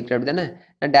m1 சொல்லியிருக்கிறேன் அப்படி தானே.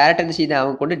 நான் டேரெக்டாக என்ன செய்தேன்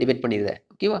அவங்க கொண்டு டிவைட் பண்ணிடுறேன்.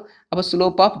 ஓகேவா? அப்போ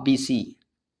ஸ்லோப் ஆஃப் பிசி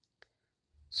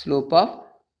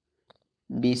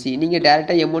நீங்கள்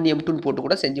டேரெக்டாக m1 m2ன்னு போட்டு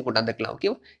கூட செஞ்சு கொண்டாந்துக்கலாம்.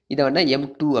 ஓகேவா? இதை வேணால்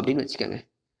m2 அப்படின்னு வச்சுக்கோங்க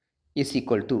இஸ்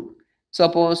ஈக்குவல் டு. ஸோ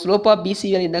அப்போது ஸ்லோப் ஆஃப் பிசி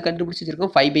என்ன கண்டுபிடிச்சி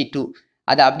வச்சிருக்கோம் 5/2.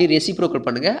 அதை அப்படி ரெசிப்ரோக்கல்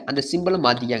பண்ணுங்கள், அந்த சிம்பிளை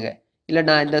மாற்றிக்காங்க. இல்லை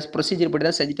நான் இந்த ப்ரொசீஜர் படி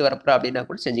தான் செஞ்சுட்டு வரப்போகிறேன் அப்படின்னா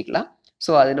கூட செஞ்சுக்கலாம்.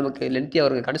 ஸோ அது நமக்கு லென்த்தியாக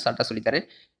அவர்களுக்கான ஷார்ட்டாக சொல்லித்தரேன்.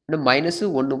 இன்னும்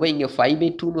 -1 பை இங்கே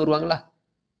 5/2ன்னு வருவாங்களா?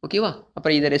 ஓகேவா?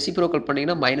 அப்புறம் இதை ரெசிப்ரோக்கல்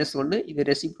பண்ணிங்கன்னா -1 இது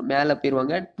மேலே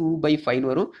போயிடுவாங்க 2/5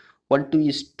 வரும். 1 2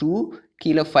 is 2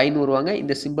 கீழே 5 வருவாங்க.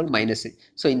 இந்த சிம்பிள் மைனஸ்.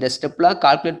 ஸோ இந்த ஸ்டெப்லாம்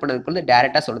கால்குலேட் பண்ணதுக்குள்ள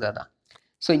டேரெக்டாக சொல்கிறது தான்.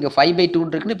 ஸோ இங்கே 5/2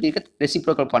 இருக்குன்னு இப்படி இருக்க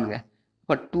ரெசிப்ரோக்கல் பண்ணுங்க.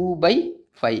 இப்போ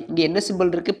 2/5 இங்கே என்ன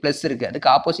சிம்பிள் இருக்குது? ப்ளஸ் இருக்குது. அதுக்கு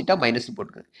ஆப்போசிட்டாக மைனஸ்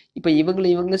போட்டுருக்கு. இப்போ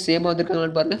இவங்களும் சேமாக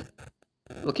வந்துருக்காங்கன்னு பாருங்கள்.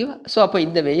 ஓகேவா? ஸோ அப்போ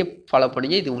இந்த வேயை ஃபாலோ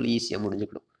பண்ணிங்க, இது உங்களுக்கு ஈஸியாக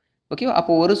முடிஞ்சுக்கணும். ஓகேவா?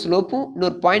 அப்போ ஒரு ஸ்லோப்பும்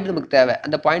இன்னொரு பாயிண்ட் நமக்கு தேவை.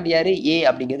 அந்த பாயிண்ட் யார்? ஏ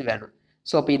அப்படிங்கிறது வேணும்.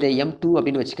 ஸோ அப்போ இதை m2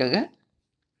 அப்படின்னு வச்சுக்கோங்க.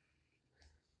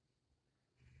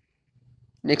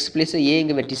 நெக்ஸ்ட் பிளேஸ் ஏ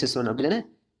இங்கே வெர்டிசஸ் 1 அப்படி தானே.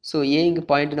 ஸோ ஏ இங்கே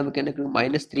பாயிண்ட் நமக்கு என்ன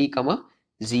 -3,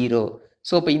 0.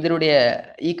 ஸோ அப்போ இதனுடைய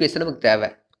ஈக்குவேஷன் நமக்கு தேவை.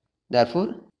 தேர்ஃபோர்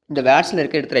இந்த வேர்ட்ஸில்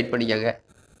இருக்க எடுத்து ரைட் பண்ணிக்காங்க.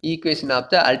 Equation of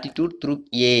the altitude through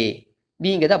ஏ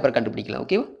பிங்கிறத அப்புறம் கண்டுபிடிக்கலாம்.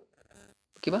 ஓகேவா?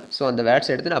 ஸோ அந்த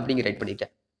வேர்ட்ஸ் எடுத்து நான் அப்படிங்க ரைட்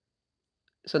பண்ணிட்டேன்.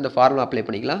 ஸோ இந்த ஃபார்முலா அப்ளை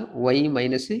பண்ணிக்கலாம். Y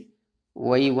minus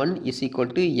y1 is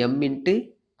equal to m into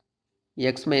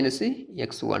X minus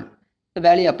x1 இந்த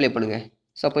வேல்யூ அப்ளை பண்ணுங்கள்.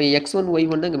 ஸோ அப்போ x1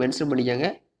 y1 இங்கே மென்ஷன் பண்ணிக்காங்க,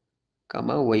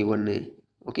 y1.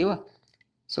 ஓகேவா?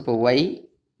 ஸோ இப்போ y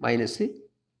மைனஸு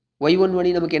y1 வழி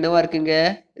நமக்கு என்னவா இருக்குங்க?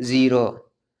 0.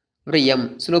 அப்புறம் m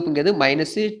ஸ்லோப்புங்கிறது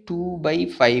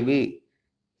 -2/5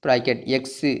 bracket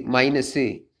x minus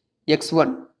x1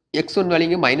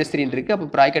 வேல்யூங்க -3 இருக்குது. அப்போ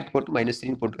ப்ராக்கெட் போட்டு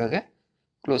 -3 போட்டுக்காங்க,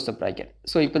 க்ளோஸ் த ப்ராக்கெட்.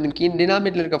 ஸோ இப்போ இந்த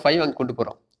டினாமினேட்டரில் இருக்க 5 அங்கே கொண்டு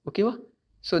போகிறோம். ஓகேவா?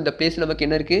 ஸோ இந்த பிளேஸ் நமக்கு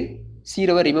என்ன இருக்குது?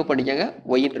 0வை ரிமூவ் பண்ணிக்காங்க,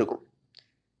 ஒய்ன்னு இருக்கும்.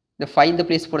 இந்த 5 இந்த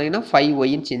பிளேஸ் போனீங்கன்னா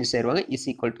 5y சேஞ்சஸ் ஆயிடுவாங்க. Is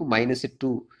equal to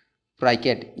 -2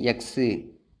 bracket x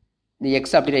இந்த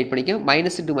எக்ஸ் அப்படி ரைட் பண்ணிக்க,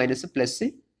 -2 ப்ளஸ்ஸு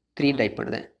 3 ரைட்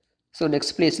பண்ணுதேன். ஸோ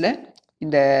நெக்ஸ்ட் பிளேஸில்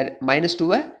இந்த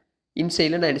 -2வை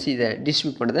இன்சைடில் நான் என்ன செய்தேன்?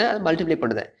 டிஸ்ட்ரிபியூட் பண்ணுதேன், அதை multiply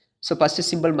பண்ணுதேன். So first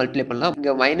simple multiply பண்ணலாம்.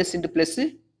 இங்கே மைனஸ் இன்ட்டு ப்ளஸ்ஸு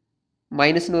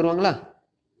மைனஸ்ன்னு வருவாங்களா?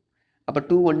 அப்போ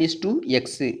 2 1 is 2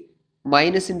 x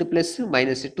minus into plus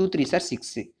minus 2 3 sir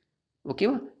 6.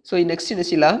 ஓகேவா? ஸோ நெக்ஸ்ட் என்ன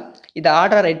செய்யலாம்? இதை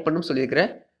ஆர்டராக ரைட் பண்ணணும்னு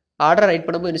சொல்லியிருக்கிறேன். ஆர்டராக ரைட்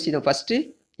பண்ணும்போது என்ன செய்யணும்? ஃபஸ்ட்டு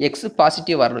எக்ஸு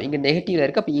பாசிட்டிவ் வரணும். இங்கே நெகட்டிவில்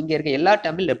இருக்குது. அப்போ இங்கே இருக்க எல்லா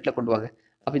டேர்மையும் லெஃப்ட்டில் கொண்டு வாங்க.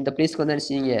 அப்போ இந்த பிளேஸ்க்கு வந்து என்ன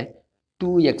செய்யுங்க?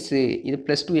 2x இது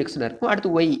 +2xன்னு இருக்கும். அடுத்து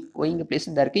y இங்கே பிளேஸ்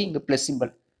இந்த இருக்குது, இங்கே ப்ளஸ்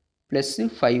சிம்பிள்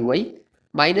 +5y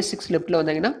 -6 லெஃப்ட்டில்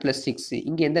வந்தாங்கன்னா +6.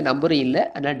 இங்கே எந்த நம்பரும் இல்லை,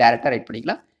 அதனால் டேரெக்டாக ரைட்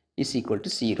பண்ணிக்கலாம். Is equal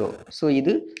to 0. ஸோ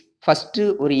இது ஃபஸ்ட்டு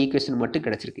ஒரு ஈக்குவேஷன் மட்டும்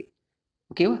கிடச்சிருக்கு.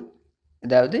 ஓகேவா?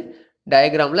 அதாவது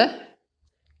டயக்ராமில்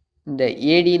இந்த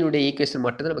ஏடியினுடைய ஈக்குவேஷன்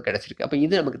மட்டும் தான் நமக்கு கிடச்சிருக்கு. அப்போ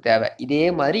இது நமக்கு தேவை. இதே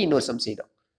மாதிரி இன்னொரு சம் செய்தோம்.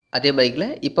 அதே மாதிரில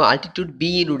இப்போ ஆல்டிடியூட்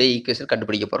பியினுடைய ஈக்குவேஷன்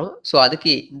கண்டுபிடிக்க போகிறோம். ஸோ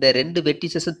அதுக்கு இந்த 2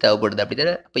 வெர்டிசஸும் தேவைப்படுது அப்படி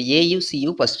தானே. அப்போ ஏயும்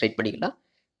சியும் ஃபஸ்ட் ரைட் பண்ணிக்கலாம்.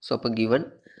 ஸோ அப்போ கிவன்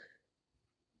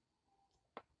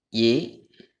ஏ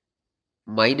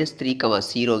 -3,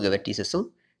 0 வெர்டிசஸும்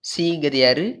சிங்கிறது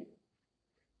யார்?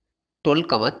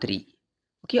 12, 3.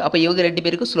 ஓகே, அப்போ இவங்க ரெண்டு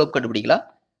பேருக்கும் ஸ்லோப் கண்டுபிடிக்கலாம்.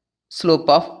 ஸ்லோப்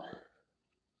ஆஃப்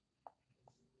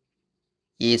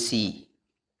ஏசி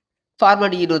ஃபார்முலா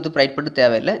நீங்கள் வந்து ரைட் பண்ண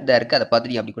தேவையில்லை, இந்த இருக்குது, அதை பார்த்து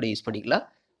நீங்கள் அப்படி கூட யூஸ் பண்ணிக்கலாம்.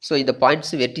 ஸோ இந்த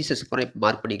பாயிண்ட்ஸ் வெர்டிசஸ் கூட இப்போ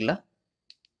மார்க் பண்ணிக்கலாம்.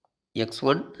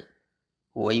 x1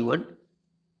 y1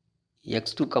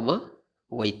 x2,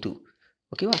 y2.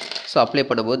 ஓகேவா? ஸோ அப்ளை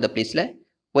பண்ணும்போது இந்த பிளேஸில்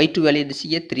y2 வேல்யூ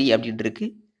இருந்துச்சிங்க 3 அப்படின்னு இருக்கு.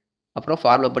 அப்புறம்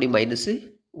ஃபார்முலா படி மைனஸு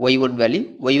y1 வேல்யூ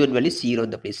 0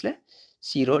 இந்த பிளேஸில்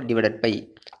 0 டிவைடட் பை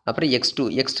அப்புறம்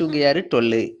x2 இங்கே யார்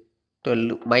 12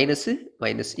 மைனஸு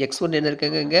மைனஸ் x1 என்ன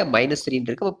இருக்காங்க இங்கே -3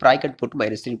 இருக்கு. அப்போ ப்ராக்கெட் போட்டு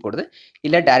 -3 போடுது.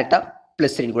 இல்லை டேரெக்டாக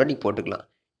 +3 கூட நீங்கள் போட்டுக்கலாம்.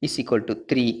 இஸ் ஈக்குவல் டு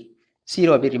 3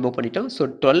 0 அப்படி ரிமூவ் பண்ணிட்டோம். So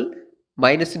 12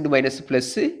 minus into minus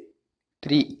plus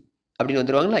 3 அப்படின்னு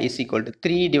வந்துடுவாங்களா. Is equal to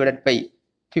 3 divided by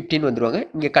 15 வந்துடுவாங்க.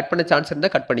 இங்கே கட் பண்ண சான்ஸ்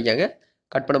இருந்தால் கட் பண்ணிக்காங்க.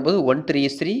 கட் பண்ணும்போது 1 3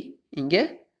 is 3 இங்கே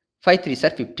 5 3s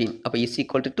are 15. அப்போ இஸ்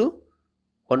ஈக்குவல் டு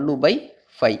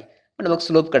 1/5. இப்போ நமக்கு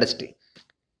ஸ்லோப் கிடச்சிட்டு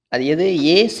அது எது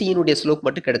ஏசியினுடைய ஸ்லோப்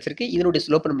மட்டும் கிடச்சிருக்கு. இதனுடைய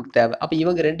ஸ்லோப் நமக்கு தேவை. அப்போ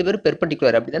இவங்க ரெண்டு பேரும்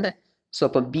பெர்பெண்டிகுலர் அப்படி தானே. ஸோ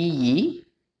அப்போ BE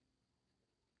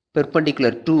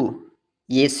perpendicular to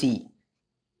AC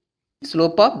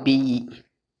slope of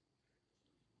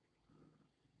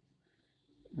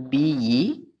BE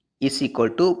is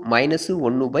equal to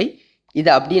 -1/, இதை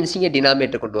அப்படியே நினச்சிங்க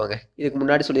டினாமினேட்டர் கொண்டு வாங்க. இதுக்கு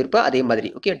முன்னாடி சொல்லியிருப்போம் அதே மாதிரி.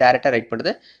 ஓகே, டேரெக்டாக ரைட்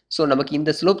பண்ணுது. ஸோ நமக்கு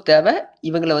இந்த ஸ்லோப் தேவை.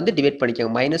 இவங்களை வந்து டிவைட்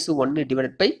பண்ணிக்கோங்க. -1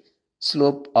 divide by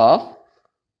slope of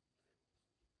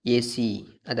AC,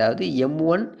 அதாவது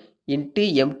m1 into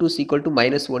m2 equal to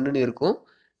 -1ன்னு இருக்கும்.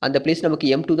 அந்த பிளேஸ் நமக்கு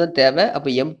m2 தான் தேவை. அப்போ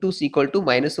m2 ஈக்குவல் டு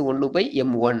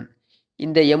 -1/m1.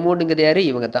 இந்த m1ங்கிறது யார்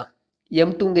இவங்க தான்.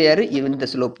 m2ங்க யார் இந்த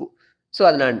ஸ்லோப்பு. ஸோ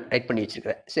அதை நான் ரைட் பண்ணி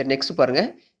வச்சுருக்கிறேன். சரி, நெக்ஸ்ட் பாருங்கள்.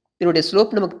 இதனுடைய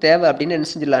ஸ்லோப் நமக்கு தேவை அப்படின்னு என்ன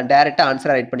செஞ்சிடலாம், டேரெக்டாக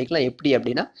ஆன்சராக ரைட் பண்ணிக்கலாம். எப்படி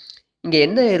அப்படின்னா இங்கே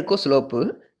என்ன இருக்கோ ஸ்லோப்பு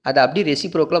அதை அப்படியே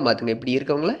ரெசிப்ரோக்கலாக மாற்றுங்க. இப்படி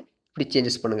இருக்கவங்கள இப்படி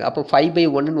சேஞ்சஸ் பண்ணுங்கள். அப்போ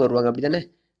 5/1ன்னு வருவாங்க அப்படி தானே.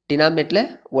 டினாமினேட்டில்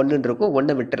 1 இருக்கும்,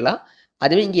 1 விட்டுடலாம்.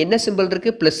 அதுவே இங்கே என்ன சிம்பிள்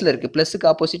இருக்குது, ப்ளஸில் இருக்குது. ப்ளஸுக்கு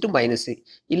ஆப்போசிட்டு மைனஸு.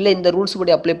 இல்லை இந்த ரூல்ஸ்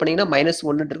படி அப்ளை பண்ணிங்கன்னா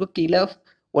 -1 இருக்கும், கீழே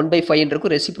 1/5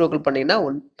 இருக்கும். ரெசிப்ரோக்கல் பண்ணிங்கன்னா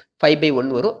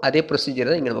 5/1 வரும். அதே ப்ரொசீஜர்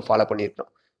தான் இங்கே நம்ம ஃபாலோ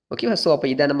பண்ணியிருக்கிறோம். ஓகேவா. ஸோ அப்போ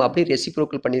இதை நம்ம அப்படியே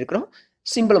ரெசிப்ரோக்கல் பண்ணியிருக்கிறோம்.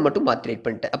 சிம்பிளை மட்டும் மாற்றி ரைட்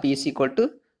பண்ணிட்டேன். அப்போ இஸ் ஈக்குவல் டு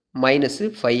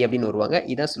 -5 அப்படின்னு வருவாங்க.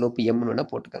 இதான் ஸ்லோப் எம்னு வேணால்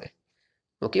போட்டுக்கோங்க.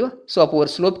 ஓகேவா. ஸோ அப்போ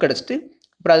ஒரு ஸ்லோப் கிடச்சிட்டு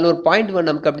அப்புறம் அதில் ஒரு பாயிண்ட் வேணும்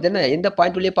நமக்கு அப்படி தானே. எந்த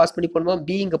பாயிண்ட் வழியே பாஸ் பண்ணி போகணுமா,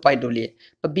 பிங்க பாயிண்ட் வழியே.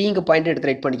 இப்போ பிங்க பாயிண்ட் எடுத்து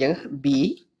ரைட் பண்ணிக்கோங்க. B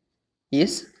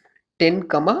is 10,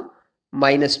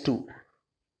 -2.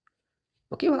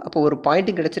 ஓகேவா. அப்போ ஒரு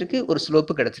பாயிண்ட்டு கிடச்சிருக்கு, ஒரு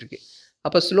ஸ்லோப்பு கிடச்சிருக்கு.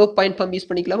 அப்போ ஸ்லோப் பாயிண்ட் ஃபார்ம் யூஸ்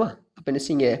பண்ணிக்கலாமா. அப்போ என்ன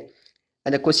செய்யுங்க,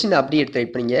 அந்த கொஸ்டின் அப்படியே எடுத்து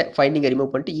ரைட் பண்ணிங்க. ஃபைண்டிங்கை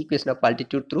ரிமூவ் பண்ணிட்டு equation of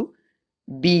altitude through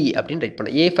B அப்படின்னு ரைட்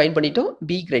பண்ணோம். ஏ ஃபைண்ட் பண்ணிட்டோம்,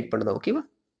 பிக்கு ரைட் பண்ணதான். ஓகேவா.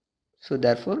 So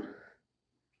therefore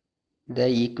the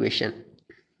equation.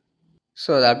 So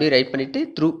அதை அப்படியே ரைட் பண்ணிவிட்டு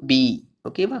த்ரூ பி.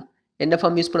 ஓகேவா. என்ன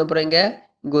ஃபார்ம் யூஸ் பண்ண போகிறீங்க,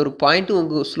 இங்கே ஒரு பாயிண்ட்டு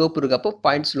உங்கள் ஸ்லோப் இருக்குது. அப்போ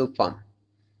point slope form,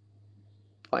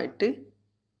 point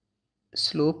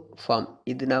slope form.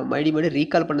 இது நான் மறுபடி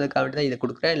ரீகால் பண்ணதுக்காக தான் இதை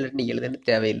கொடுக்குறேன். இல்லாட்டி நீங்கள் எழுதுன்னு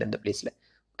தேவையில்லை இந்த பிளேஸில்.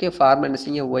 ஓகே, ஃபார்ம் என்ன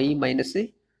செய்யுங்க, Y minus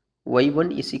y1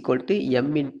 is equal to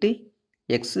M into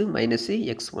x minus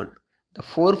x1. இந்த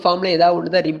 4 ஃபார்மில் ஏதாவது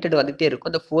ஒன்று தான் ரிப்பீட்டட் வந்துகிட்டே இருக்கும்.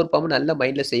 அந்த 4 ஃபார்ம் நல்லா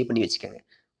மைண்டில் சேவ் பண்ணி வச்சுக்கோங்க.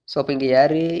 ஸோ அப்போ இங்கே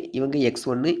யார், இவங்க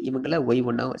x1, இவங்கள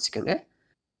y1 வச்சுக்கோங்க.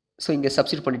 ஸோ இங்கே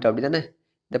சப்ஸ்டிட் பண்ணிட்டோம் அப்படி தானே.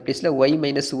 இந்த பிளேஸில் y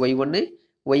மைனஸ் y1,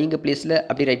 ஒய்ங்க பிளேஸில்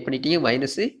அப்படி ரைட் பண்ணிட்டீங்க.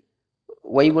 மைனஸு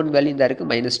y1 வேல்யூ இந்த இருக்குது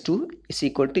 -2 இஸ்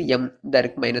ஈக்குவல் டு எம் இந்த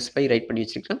இருக்குது -5 ரைட் பண்ணி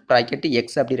வச்சுருக்கோம். ப்ராக்கெட்டு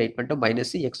எக்ஸ் அப்படி ரைட் பண்ணிட்டோம்.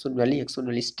 Minus x1 value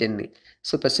 10.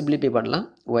 ஸோ இப்போ சிம்பிளிஃபை பண்ணலாம்.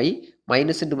 Y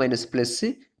minus into minus plus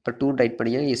இப்போ 2 ரைட்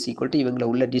பண்ணிங்க இஸ் ஈக்குவல் டு இவங்களை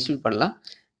உள்ள டிஸ்ட்ரிபியூட் பண்ணலாம்.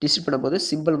 டிஸ்ட்ரிபியூட் பண்ணும்போது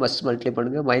சிம்பிள் மஸ்ட் மல்டிப்ளை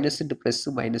பண்ணுங்கள். Minus into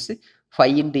plus minus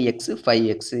 5 into x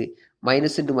 5x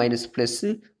minus into minus plus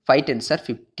 5 10s are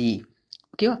 50.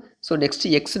 ஓகேவா. ஸோ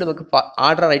நெக்ஸ்ட்டு எக்ஸ் நமக்கு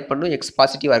ஆர்டராக ரைட் பண்ணணும். எக்ஸ்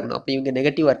பாசிட்டிவாக இருக்கணும். அப்போ இவங்க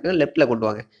நெகட்டிவாக இருக்குன்னா லெஃப்ட்டில் கொண்டு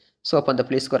வாங்க. ஸோ அப்போ அந்த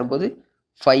பிளேஸ்க்கு வரும்போது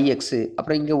 5x,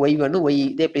 அப்புறம் இங்கே ஒய் வேணும், ஒய்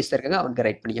இதே பிளேஸில் இருக்காங்க, அவங்க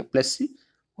ரைட் பண்ணிக்க ப்ளஸ்ஸு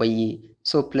ஒய்.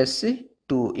 ஸோ ப்ளஸ்ஸு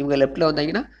 2 இவங்க லெஃப்ட்டில்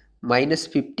வந்தாங்கன்னா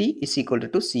 -50 is equal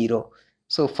to 0.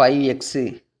 So 5x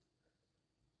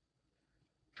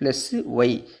plus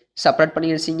Y separate பண்ணி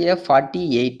வச்சிங்க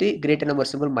 48 greater number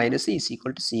simple minus is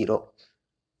equal to 0.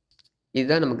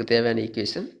 இதுதான் நமக்கு தேவையான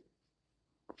ஈக்குவேஷன்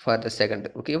ஃபார் த செகண்ட்.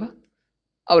 ஓகேவா.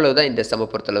 அவ்வளோதான் இந்த சம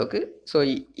பொறுத்தளவுக்கு. ஸோ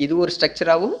இது ஒரு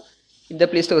ஸ்ட்ரக்சராகவும் இந்த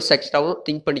பிளேஸில் ஒரு ஸ்ட்ரக்சராகவும்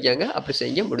திங்க் பண்ணிக்காங்க. அப்படி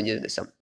செய்ய முடிஞ்சது இந்த சம்.